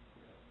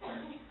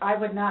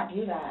would not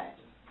do that.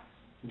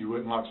 You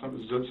wouldn't lock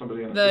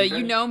somebody in a The suitcase?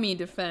 you know me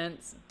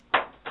defense.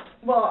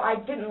 Well, I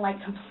didn't,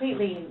 like,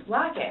 completely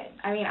lock it.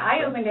 I mean,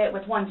 I opened it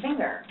with one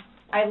finger.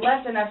 I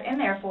left enough in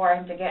there for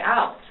him to get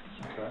out.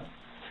 Okay.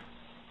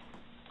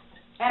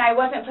 And I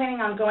wasn't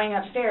planning on going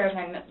upstairs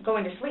and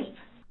going to sleep.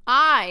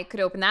 I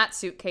could open that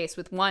suitcase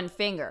with one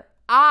finger.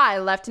 I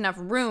left enough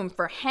room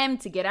for him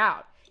to get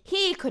out.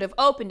 He could have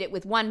opened it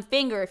with one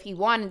finger if he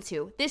wanted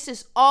to. This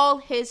is all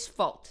his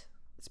fault.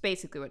 That's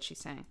basically what she's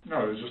saying.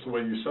 No, it was just the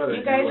way you said it.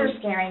 You guys are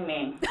scaring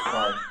me.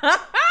 Sorry.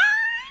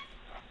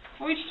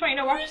 Well, we just want you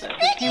to watch this.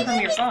 It came from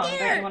your phone.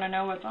 Don't you want to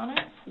know what's on it?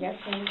 Yes,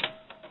 please.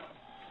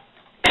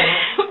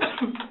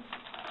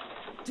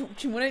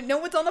 Don't you want to know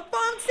what's on the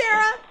phone,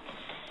 Sarah?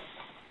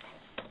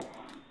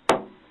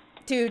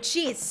 Dude,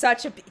 she is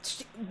such a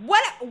bitch.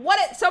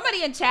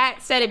 Somebody in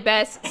chat said it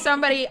best.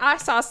 I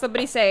saw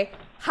somebody say,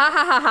 ha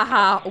ha ha ha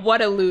ha,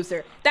 what a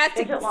loser. That's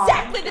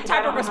exactly the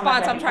type of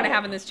response I'm trying to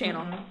have in this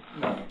channel.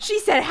 No. She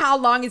said, how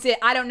long is it?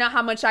 I don't know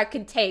how much I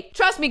can take.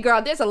 Trust me,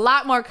 girl, there's a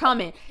lot more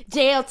coming.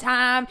 Jail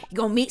time, you're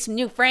gonna meet some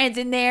new friends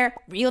in there,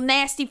 real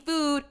nasty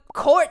food,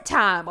 court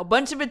time, a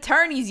bunch of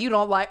attorneys you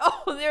don't like.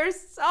 Oh, there's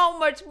so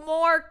much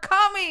more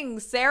coming,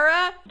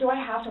 Sarah. Do I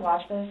have to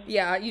watch this?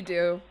 Yeah, you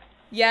do.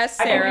 Yes,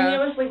 Sarah. I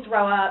continuously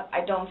throw up.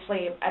 I don't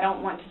sleep. I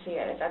don't want to see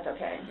it, if that's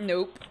okay.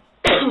 Nope.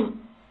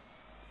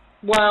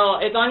 Well,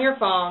 it's on your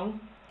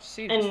phone,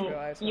 She just and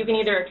realized you can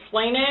either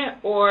explain it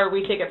or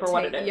we take it for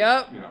what it is.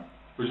 Yep. Yeah.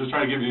 We're just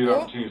trying to give you the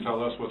opportunity to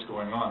tell us what's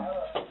going on.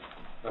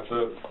 That's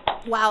it.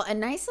 Wow, a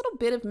nice little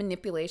bit of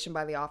manipulation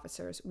by the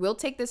officers. We'll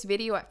take this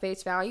video at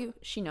face value.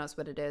 She knows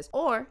what it is.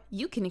 Or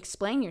you can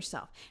explain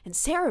yourself. And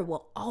Sarah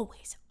will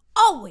always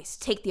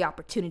take the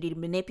opportunity to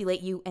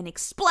manipulate you and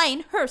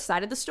explain her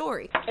side of the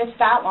story. It's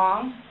that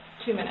long?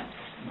 2 minutes.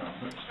 No.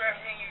 For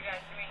everything you've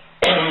done to me.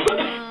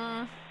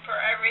 For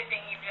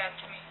everything you've done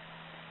to me.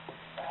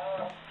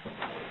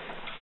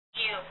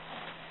 You.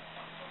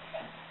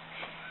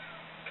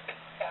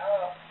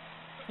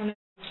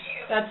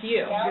 That's you,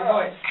 your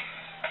voice.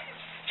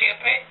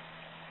 Stupid.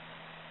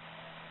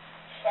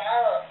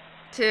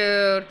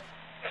 Dude.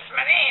 That's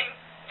my name.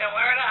 Don't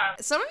wear it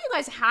out. Some of you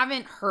guys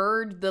haven't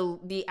heard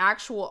the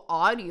actual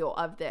audio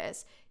of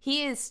this.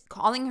 He is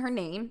calling her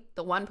name,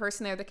 the one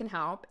person there that can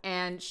help,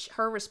 and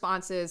her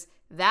response is,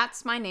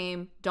 that's my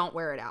name, don't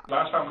wear it out.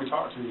 Last time we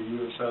talked to you, you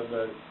had said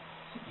that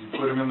you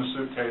put him in the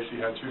suitcase, he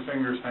had 2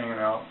 fingers hanging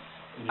out.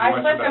 And you I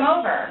went to flipped bed. him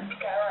over.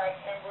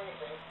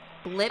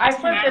 Blipped I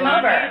flipped him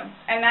over,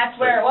 and that's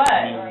where it I was.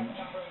 mean,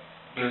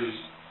 there's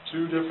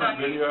 2 different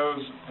videos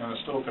and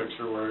a still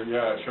picture where,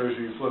 yeah, it shows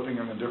you flipping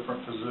him in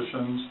different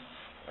positions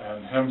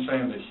and him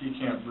saying that he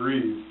can't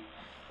breathe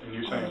and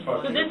you saying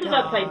fuck So you. this is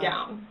upside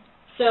down.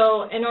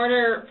 So in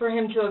order for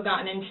him to have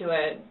gotten into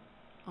it,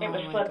 It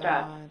was flipped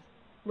up.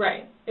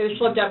 right, it was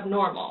flipped up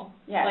normal.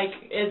 Yes.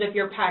 Like as if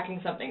you're packing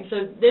something.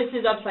 So this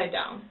is upside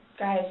down.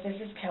 Guys, this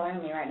is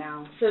killing me right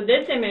now. So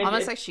this image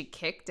Almost is, like she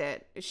kicked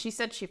it. She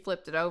said she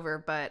flipped it over,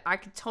 but I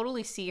could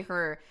totally see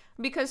her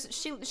because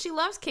she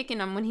loves kicking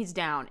him when he's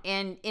down.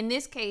 And in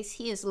this case,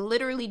 he is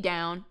literally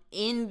down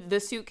in the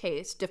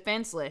suitcase,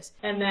 defenseless.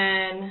 and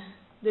then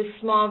this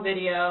small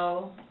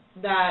video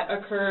that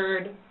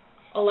occurred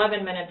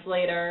 11 minutes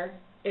later,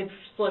 it's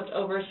flipped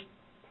over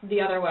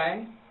the other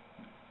way,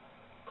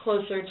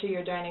 closer to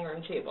your dining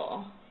room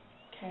table.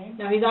 Okay.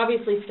 Now he's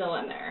obviously still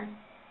in there.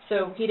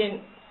 So he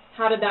didn't,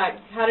 how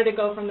did it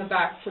go from the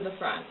back to the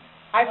front?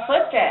 I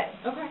flipped it.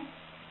 Okay.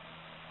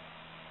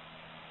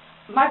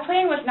 My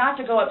plan was not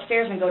to go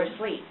upstairs and go to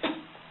sleep,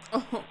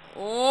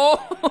 Oh.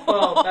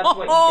 Well, that's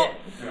what you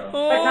did. Yeah.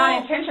 but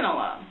not intentional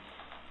though.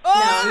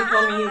 No, he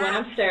told me he went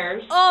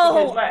upstairs. Oh.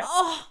 because- But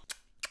Oh.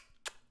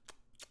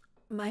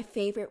 My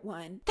favorite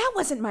one. That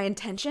wasn't my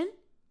intention.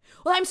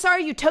 Well, I'm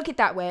sorry you took it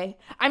that way.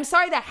 I'm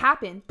sorry that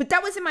happened, but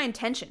that wasn't my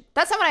intention.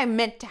 That's not what I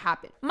meant to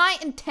happen. My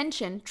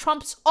intention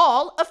trumps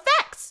all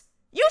effects.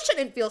 You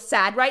shouldn't feel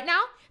sad right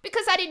now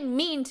because I didn't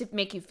mean to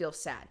make you feel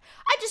sad.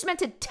 I just meant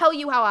to tell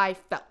you how I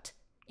felt.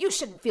 You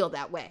shouldn't feel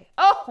that way.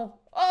 Oh.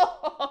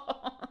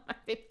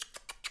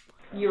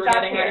 You were Stop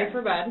getting here. ready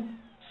for bed.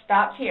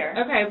 stopped here.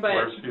 Okay, but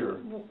Where's here?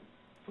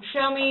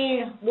 show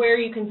me where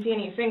you can see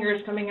any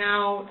fingers coming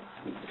out,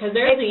 because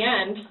there's the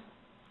end.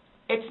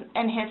 It's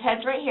and his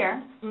head's right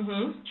here.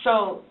 Mm-hmm.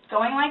 So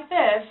going like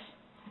this,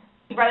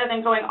 rather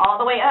than going all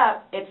the way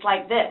up, it's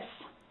like this.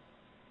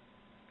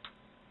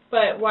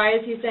 But why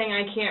is he saying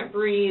I can't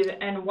breathe,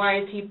 and why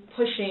is he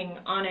pushing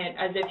on it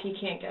as if he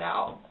can't get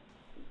out?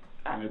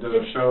 And it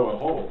doesn't show a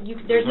hole.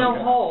 There's no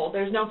gap. hole.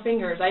 There's no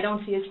fingers. I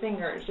don't see his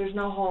fingers. There's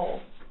no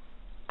hole.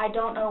 I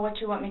don't know what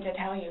you want me to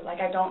tell you. Like,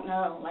 I don't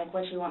know, like,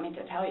 what you want me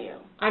to tell you.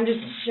 I'm just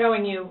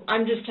showing you.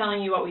 I'm just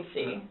telling you what we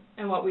see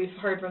and what we've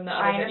heard from the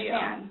other I video.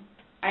 understand.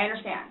 I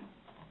understand.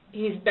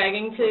 He's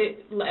begging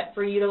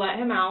for you to let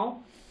him out.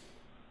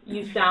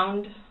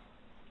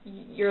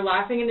 You're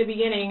laughing in the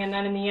beginning, and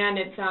then in the end,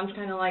 it sounds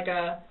kind of like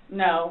a.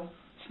 No,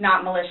 it's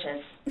not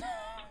malicious.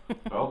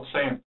 Well,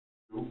 saying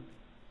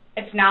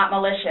It's not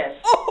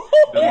malicious.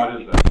 then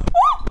what is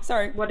that?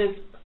 Sorry. What does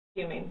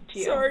you mean to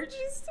you? Sorry,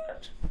 Jesus.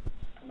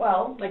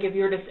 Well, Like if I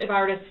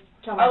were to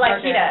tell my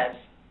like he partner. does.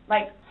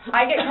 Like,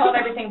 I get told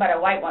everything but a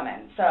white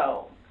woman,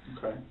 so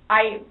Okay.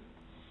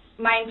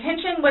 my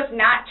intention was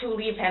not to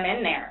leave him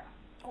in there.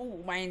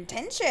 Oh, my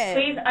intention.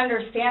 Please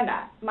understand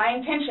that. My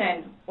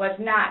intention was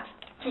not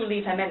to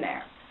leave him in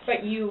there.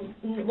 But you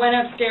went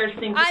upstairs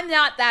thinking. I'm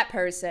not that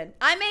person.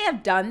 I may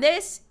have done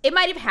this. It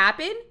might have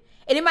happened.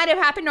 And it might have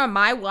happened on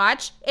my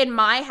watch, in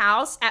my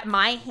house, at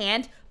my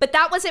hand. But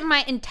that wasn't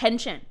my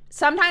intention.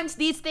 Sometimes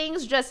these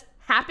things just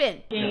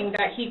happen. Thinking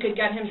that he could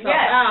get himself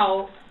Yes.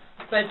 out,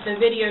 but the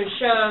video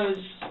shows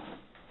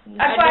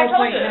That's at why I no told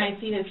point you. can I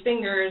see his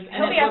fingers, and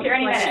He'll it be up looks here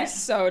any like, minute.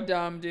 So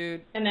dumb,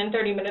 dude. and then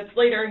 30 minutes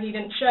later he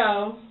didn't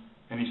show.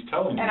 And he's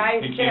telling you And I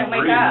he didn't can't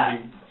wake breathe. up.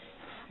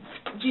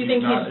 Do you He's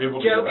think not he's able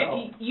to get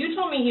joking? You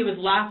told me he was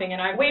laughing,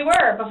 and We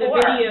were the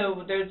before.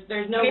 video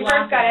there's no When we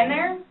laughing. first got in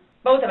there,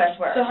 both of us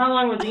were. So how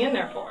long was he in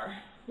there for?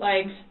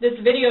 Like this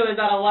video is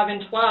at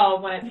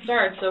 11:12 when it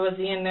starts. So was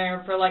he in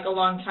there for like a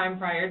long time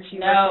prior to you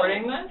No.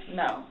 recording this?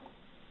 No.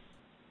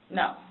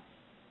 No.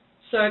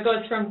 So it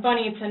goes from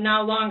funny to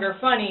no longer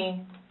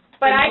funny.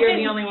 But and I you're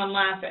didn't. the only one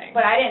laughing.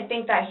 But I didn't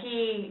think that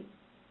he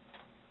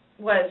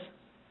was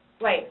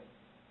like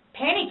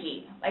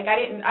panicky. Like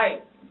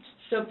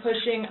So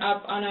pushing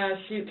up on a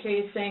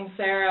suitcase saying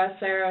Sarah,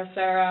 Sarah,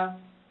 Sarah,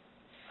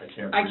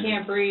 I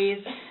can't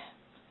breathe.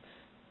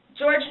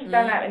 George has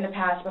done that in the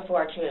past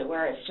before too,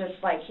 where it's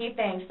just like he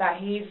thinks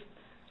that he's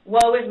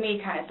woe is me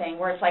kind of thing,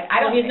 where it's like I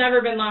don't. He's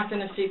never been locked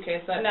in a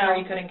suitcase. That's No. where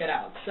he couldn't get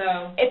out.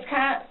 So It's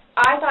kind of.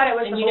 I thought it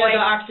was And the you know boy the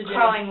oxygen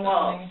crawling is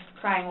wolf, coming.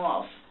 crying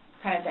wolf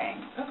kind of thing.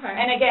 okay.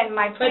 And again,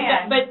 my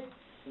plan. But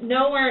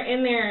nowhere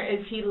in there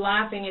is he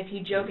laughing. Is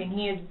he joking?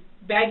 He is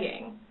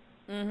begging,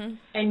 Mm-hmm.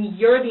 and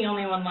you're the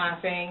only one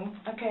laughing,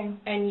 okay.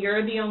 and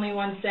you're the only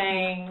one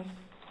saying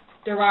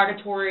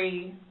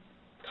derogatory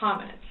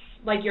comments,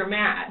 like you're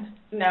mad.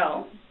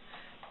 No.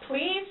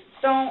 Please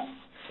don't.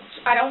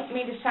 I don't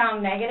mean to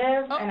sound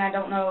negative, Oh. and I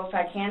don't know if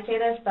I can say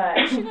this, but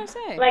What should I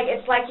say? like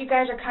it's like you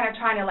guys are kind of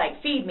trying to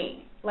like feed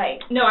me, like.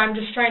 No, I'm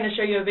just trying to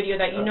show you a video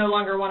that you no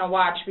longer want to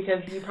watch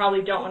because you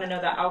probably don't want to know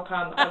the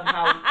outcome of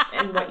how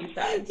and what you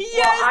said.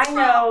 Well, I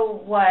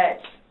know what.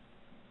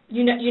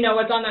 You know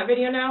what's on that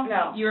video now?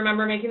 No. You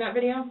remember making that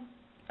video?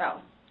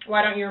 Oh,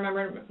 Why don't you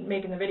remember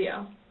making the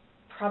video?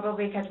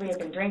 probably because we have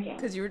been drinking.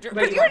 Because you were drunk.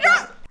 But you were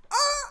drunk.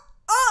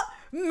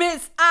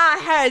 Miss, I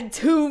had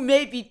 2,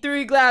 maybe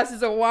 3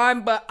 glasses of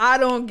wine, but I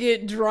don't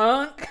get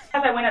drunk.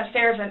 As I went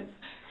upstairs and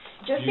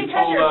just You because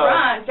told you're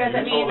us- drunk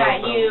doesn't you mean told us that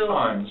several you.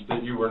 times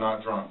that you you were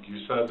not drunk. You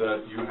said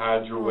that you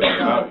had your wits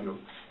about you.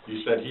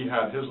 You said he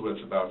had his wits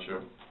about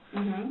you.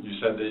 Mm-hmm. You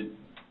said that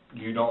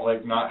you don't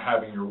like not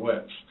having your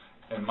wits.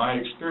 In my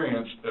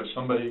experience, if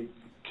somebody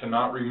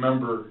cannot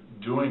remember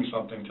doing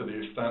something to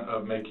the extent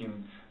of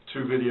making 2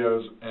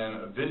 videos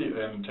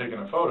and taking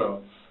a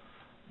photo,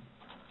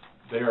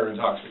 they are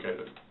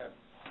intoxicated.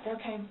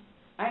 Okay.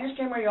 I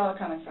understand where you all are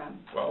coming from.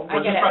 Well,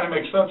 we're just trying to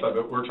make sense of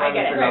it. We're trying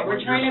to figure out what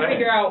you're saying. We're trying to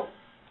figure out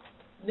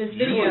this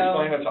video. You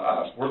explain it to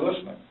us. We're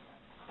listening.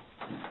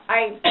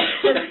 I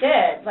just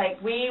did.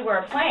 Like, we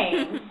were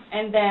playing,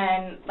 and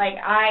then, like,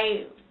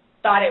 I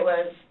thought it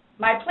was,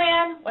 my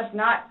plan was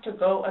not to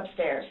go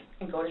upstairs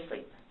and go to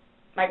sleep.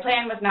 My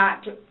plan was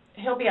not to,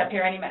 he'll be up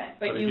here any minute.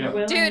 But you again,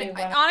 willingly Dude,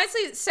 went.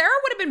 honestly, Sarah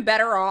would have been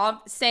better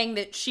off saying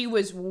that she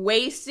was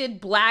wasted,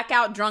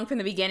 blackout drunk from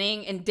the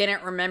beginning and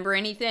didn't remember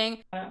anything.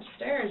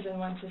 Upstairs and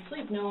went to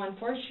sleep. No one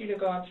forced you to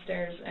go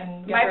upstairs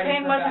and get My ready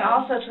plan for wasn't bed.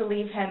 also to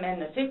leave him in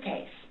the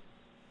suitcase,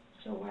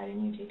 So why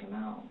didn't you take him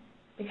out?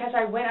 because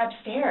I went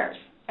upstairs,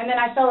 and then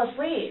I fell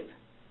asleep.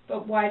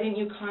 But why didn't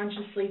you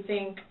consciously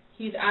think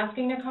he's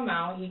asking to come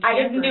out? He I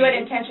can't didn't do it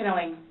breathe.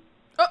 intentionally.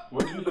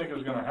 What do you think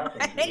is going to happen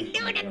if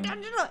you leave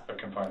somebody in a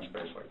confined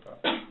space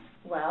like that?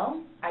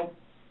 Well, I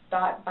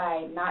thought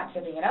by not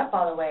zipping it up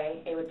all the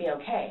way, it would be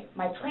okay.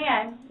 My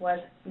plan was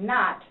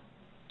not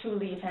to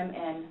leave him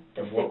in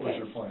the And what was suitcase,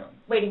 your plan?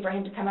 waiting for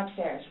him to come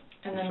upstairs.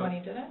 And then when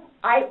he did it?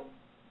 I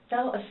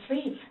fell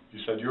asleep. You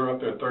said you were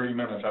up there 30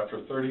 minutes.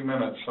 After 30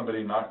 minutes,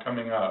 somebody not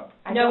coming up.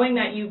 Knowing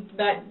that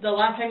the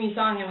last time you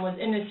saw him was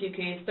in the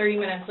suitcase, 30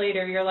 minutes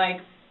later, you're like,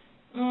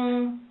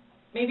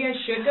 maybe I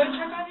should go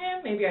check on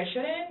him? Maybe I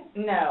shouldn't?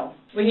 No.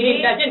 Well,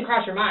 that didn't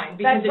cross your mind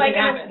because That's it like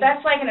didn't happen.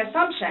 that's like an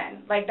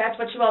assumption. Like, that's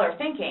what you all are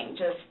thinking.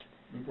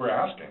 Just, We're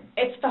asking.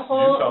 it's the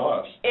whole, You tell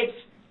us. it's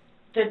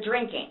the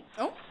drinking.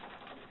 Oh.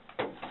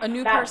 A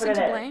new That's person what it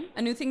to is. blame?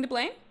 A new thing to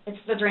blame? It's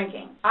the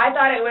drinking. I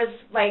thought it was,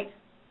 like,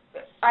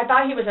 I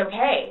thought he was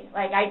okay.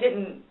 Like, I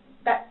didn't,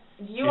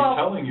 He's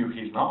telling you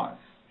he's not.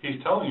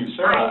 He's telling you,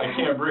 Sarah, I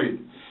can't breathe.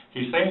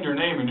 He's saying your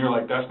name, and you're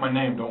like, that's my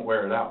name, don't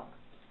wear it out.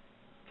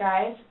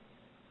 Guys,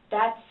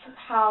 that's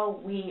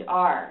how we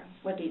are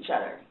with each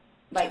other.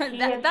 Like,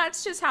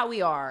 That's just how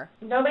we are.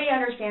 nobody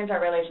understands our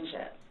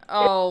relationship.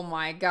 Oh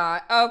my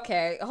God.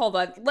 Okay, hold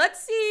on.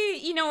 Let's see.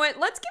 You know what?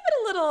 Let's give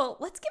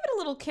it a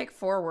little kick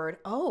forward.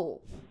 Oh.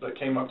 That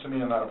came up to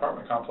me in that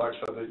apartment complex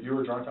said that you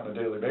were drunk on a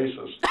daily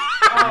basis.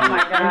 Oh my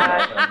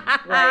gosh.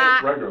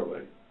 Right,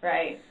 Regularly.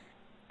 right.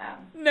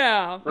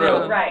 No.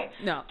 Really? Right.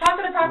 No. Talk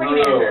to the property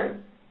manager.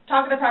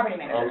 Talk to the property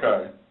manager.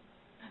 Okay.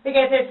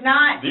 Because it's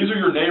not, These are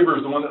your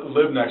neighbors, the one that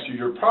live next to you.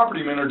 Your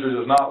property manager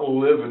does not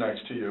live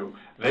next to you.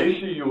 They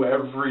see you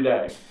every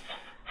day.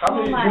 How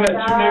many? my You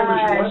had 2 neighbors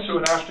you gosh. went to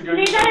and asked to go See,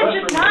 use the that is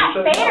restroom. just and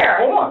not they said, fair.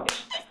 No, hold on.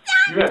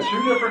 You had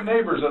 2 different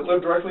neighbors that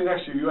lived directly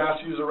next to you. You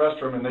asked to use the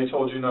restroom, and they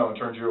told you no and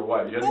turned you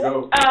away. You had to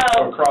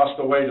go across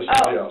the way to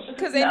somebody else.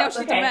 Because they know she's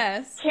a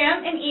mess.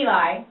 Kim and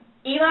Eli.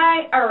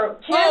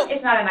 Kim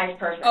is not a nice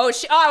person. Oh,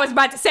 I was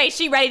about to say,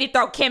 she ready to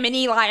throw Kim and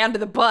Eli under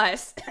the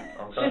bus. Okay.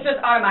 She's just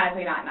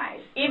automatically not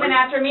nice. Even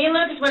after me and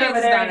Lucas went She's over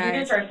there not and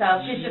introduced nice.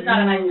 ourselves, she's just not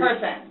a nice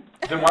person.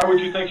 Then why would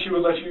you think she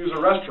would let you use a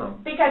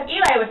restroom? Because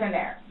Eli was in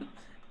there.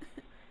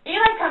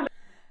 Eli comes.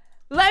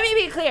 Let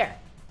me be clear.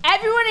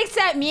 Everyone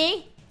except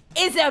me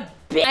is a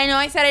bitch. I know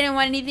I said I didn't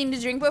want anything to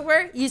drink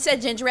before. You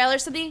said ginger ale or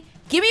something.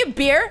 Give me a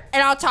beer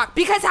and I'll talk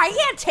because I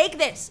can't take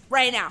this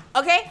right now,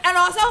 okay? And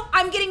also,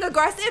 I'm getting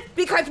aggressive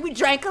because we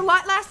drank a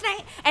lot last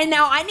night and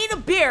now I need a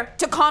beer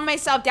to calm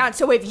myself down.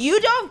 So if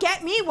you don't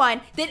get me one,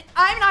 then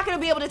I'm not gonna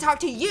be able to talk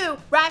to you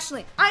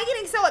rationally. I'm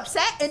getting so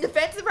upset and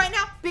defensive right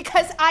now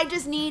because I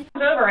just need...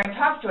 Comes over and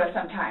talks to us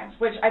sometimes,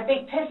 which I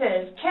think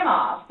pisses Kim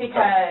off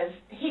because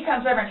he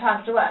comes over and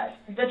talks to us.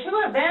 The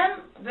 2 of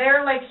them,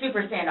 they're like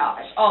super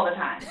standoffish all the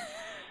time.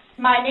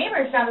 My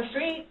neighbors down the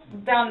street,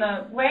 down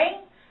the way,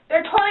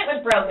 their toilet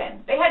was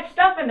broken. They had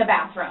stuff in the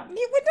bathroom. Don't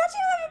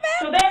you have a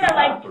So then they're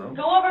like,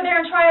 go over there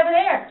and try over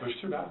there. There's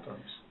 2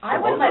 bathrooms. I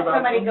So wouldn't both let are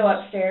somebody go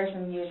bathrooms? upstairs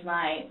and use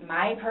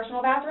my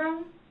personal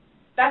bathroom.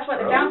 That's what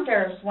the Really?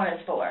 downstairs one is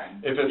for.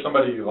 If it's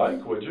somebody you like,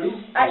 would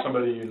you? I- Or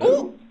somebody you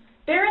knew?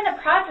 They're in the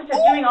process of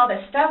doing all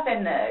this stuff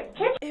in the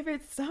kitchen. If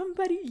it's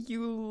somebody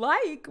you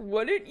like,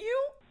 wouldn't you?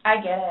 I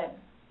get it.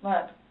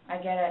 Look, I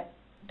get it.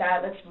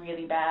 That looks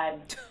really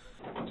bad.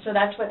 So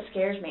that's what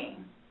scares me.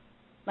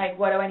 Like,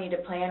 what do I need to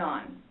plan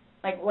on?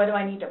 Like, what do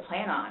I need to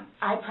plan on?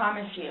 I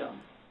promise you,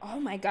 Oh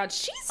my God,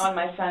 she's... on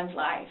my son's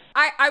life.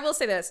 I will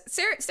say this.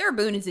 Sarah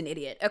Boone is an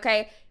idiot,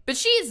 okay? But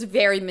she is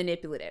very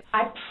manipulative.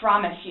 I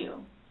promise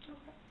you,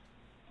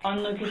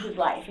 on Lucas's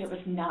life, it was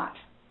not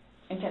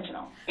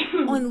intentional.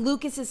 On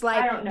Lucas's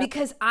life, I don't know.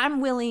 because I'm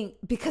willing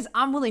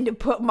to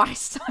put my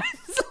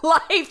son's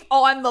life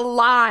on the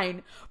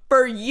line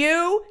for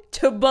you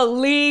to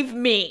believe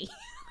me.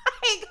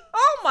 Like,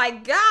 oh my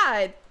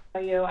God.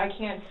 I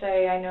can't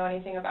say I know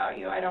anything about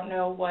you. I don't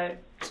know what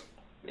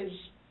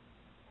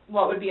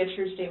would be a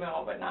true statement,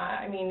 what would not.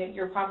 I mean, if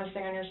you're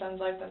promising on your son's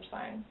life, that's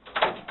fine.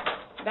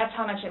 That's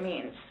how much it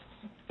means.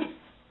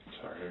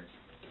 Sorry.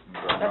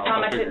 That's how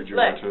much it,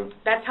 look,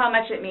 that's how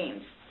much it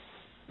means.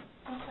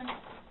 Okay.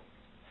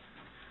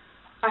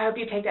 I hope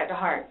you take that to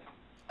heart.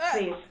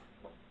 Please.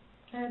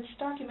 And it's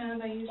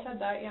documented that you said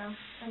that, yeah.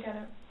 I get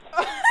it.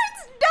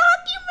 It's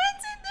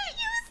documented that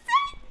you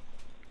said.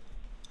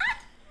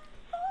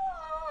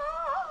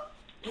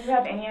 Do you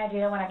have any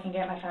idea when I can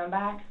get my phone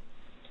back?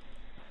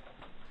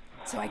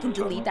 So I can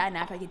delete that and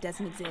act like it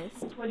doesn't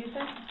exist. What did you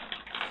say?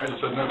 I just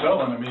said no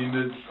telling. I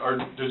mean, our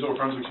digital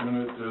forensics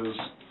unit is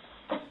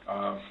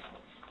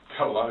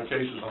got a lot of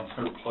cases on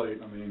their plate.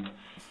 I mean.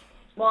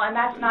 Well, and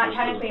that's not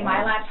technically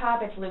my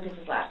laptop, it's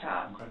Lucas's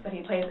laptop. Okay. But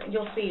he plays,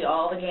 you'll see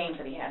all the games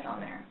that he has on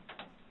there.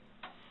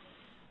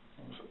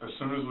 As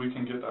soon as we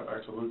can get that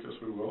back to Lucas,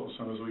 we will. As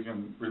soon as we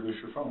can release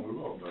your phone, we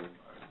will. But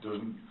it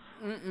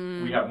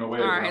doesn't. We have no way.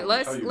 All to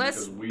right, tell you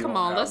let's because we come don't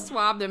on, have- let's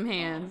swab them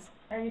hands.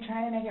 Are you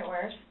trying to make it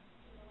worse?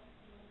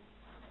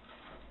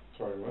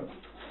 Sorry, what?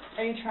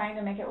 Are you trying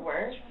to make it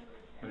worse?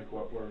 Make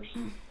what worse?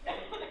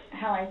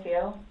 How I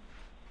feel?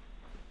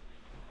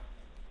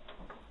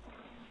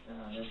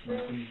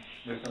 Making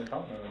a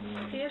comment. I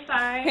mean,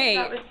 CSI. Hey,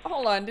 That was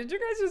hold on. Did you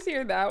guys just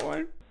hear that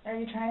one? Are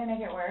you trying to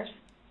make it worse?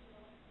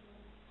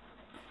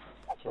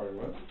 sorry,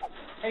 what?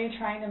 Are you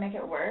trying to make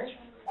it worse?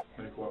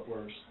 Make what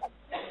worse?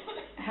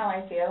 How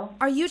I feel?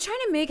 Are you trying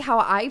to make how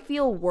I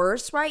feel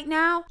worse right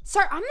now?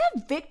 Sir, I'm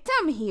the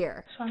victim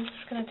here. So I'm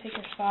just going to take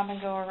a swab and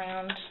go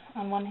around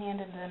on one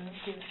hand and then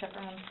do the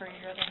separate one for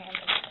your other hand.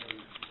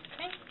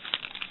 Okay?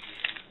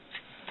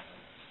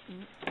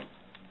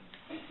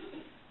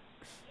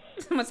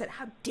 Someone said,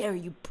 how dare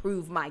you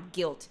prove my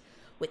guilt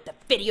with the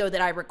video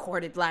that I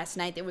recorded last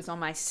night that was on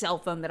my cell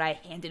phone that I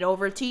handed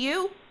over to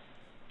you?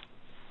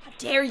 How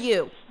dare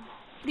you?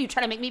 What, are you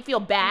trying to make me feel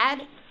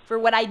bad for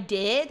what I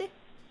did?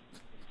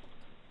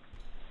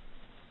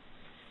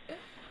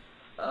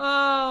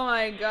 Oh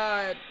my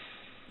God.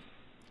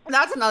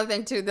 That's another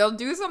thing too. They'll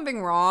do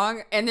something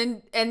wrong and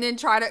then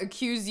try to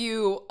accuse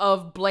you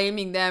of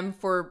blaming them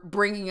for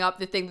bringing up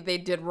the thing that they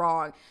did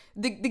wrong.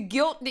 The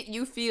guilt that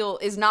you feel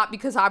is not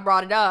because I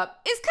brought it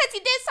up. It's because you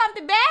did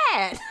something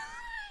bad.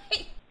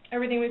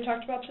 Everything we've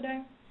talked about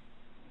today?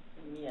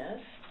 Yes.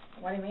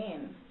 What do you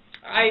mean?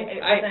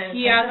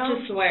 He asked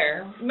to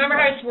swear. Remember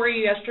how I swore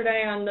you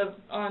yesterday on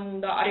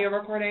the audio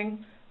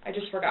recording? I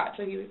just forgot,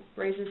 so he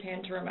raised his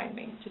hand to remind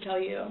me to tell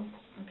you.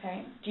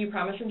 Okay. Do you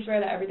promise and swear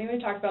that everything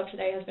we've talked about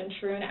today has been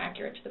true and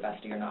accurate to the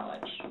best of your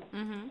knowledge?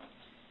 Mm-hmm.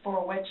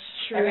 For which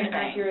True everything? and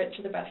accurate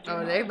to the best of your Oh,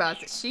 knowledge. they about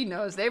to, she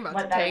knows they about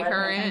What, to that take her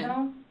wasn't in.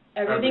 intentional?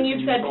 Everything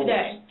you've said told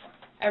today, us.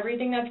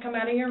 everything that's come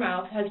out of your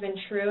mouth has been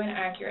true and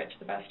accurate to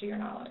the best of your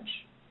knowledge.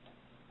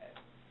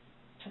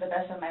 To the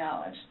best of my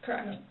knowledge.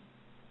 Correct.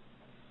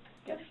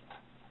 Yes.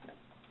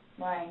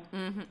 Why?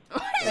 Mm-hmm.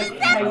 Every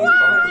time we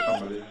talk to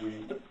somebody,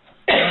 we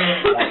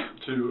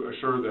want to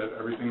assure that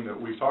everything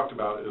that we've talked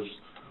about is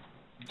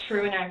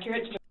True and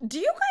accurate to Do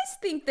you guys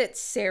think that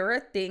Sarah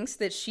thinks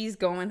that she's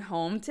going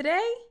home today?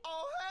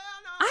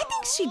 I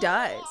think she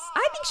does.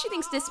 I think she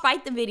thinks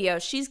despite the video,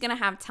 she's going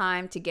to have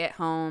time to get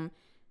home,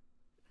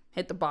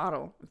 hit the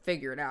bottle, and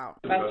figure it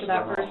out. the best of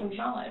that person's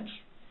knowledge.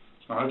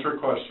 it's not a trick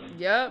question.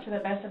 Yep. To the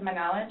best of my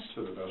knowledge?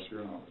 To the best of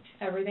your knowledge.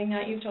 Everything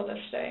that you've told us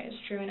today is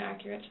true and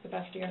accurate to the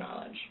best of your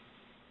knowledge.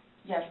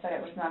 Yes, but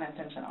it was not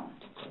intentional.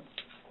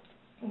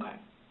 Okay.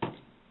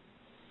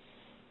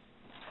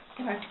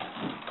 Okay.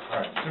 All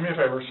right, do me a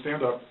favor,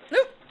 stand up.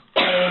 Nope.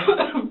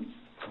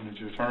 I need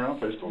you to turn around,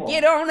 face the wall.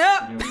 Get on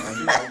up. You have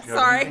your back. You have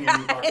Sorry, anything in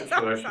your guys. pocket that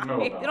I I'm should know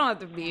sorry. You about? don't have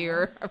to be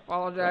here. I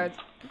apologize.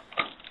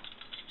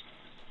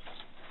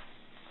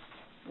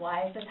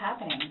 Why is this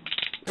happening?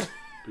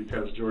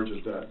 Because George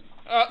is dead.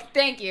 Oh,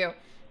 thank you.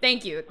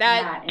 Thank you.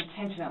 That Not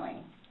intentionally.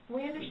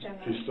 We understand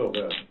that. He's still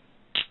dead.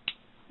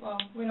 Well,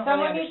 we don't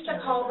Someone really needs to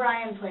understand call that.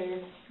 Brian,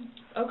 please.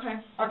 Okay.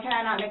 Or can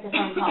I not make the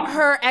phone call? her You'll be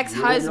able to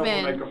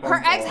ex-husband, make a phone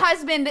her call.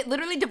 ex-husband that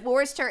literally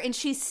divorced her and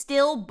she's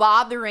still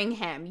bothering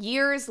him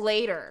years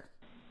later.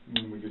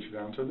 When we get you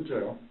down to the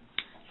jail.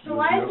 So you'll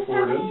why be is this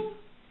afforded- happening?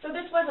 So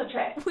this was a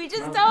trick. We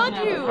just No, told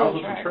no, you. How's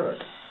it a trick?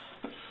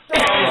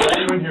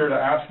 I'm in here to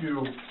ask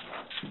you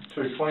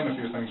to explain a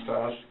few things to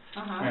us,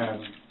 Uh-huh.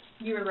 and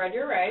You were read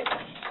your rights.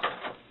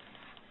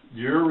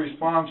 your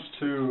response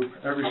to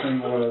everything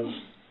was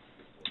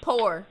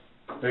Poor.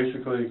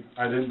 basically,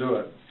 I didn't do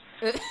it.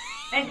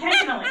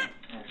 Intentionally.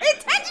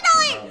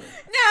 Intentionally!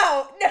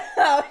 No,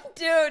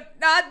 dude,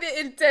 not the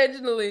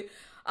intentionally.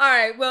 All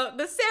right, well,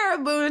 the Sarah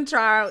Boone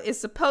trial is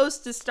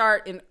supposed to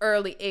start in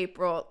early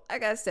April.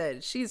 Like I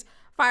said, she's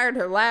fired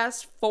her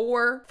last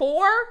four,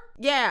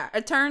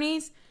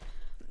 attorneys.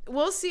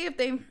 We'll see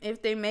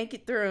if they make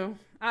it through.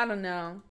 I don't know.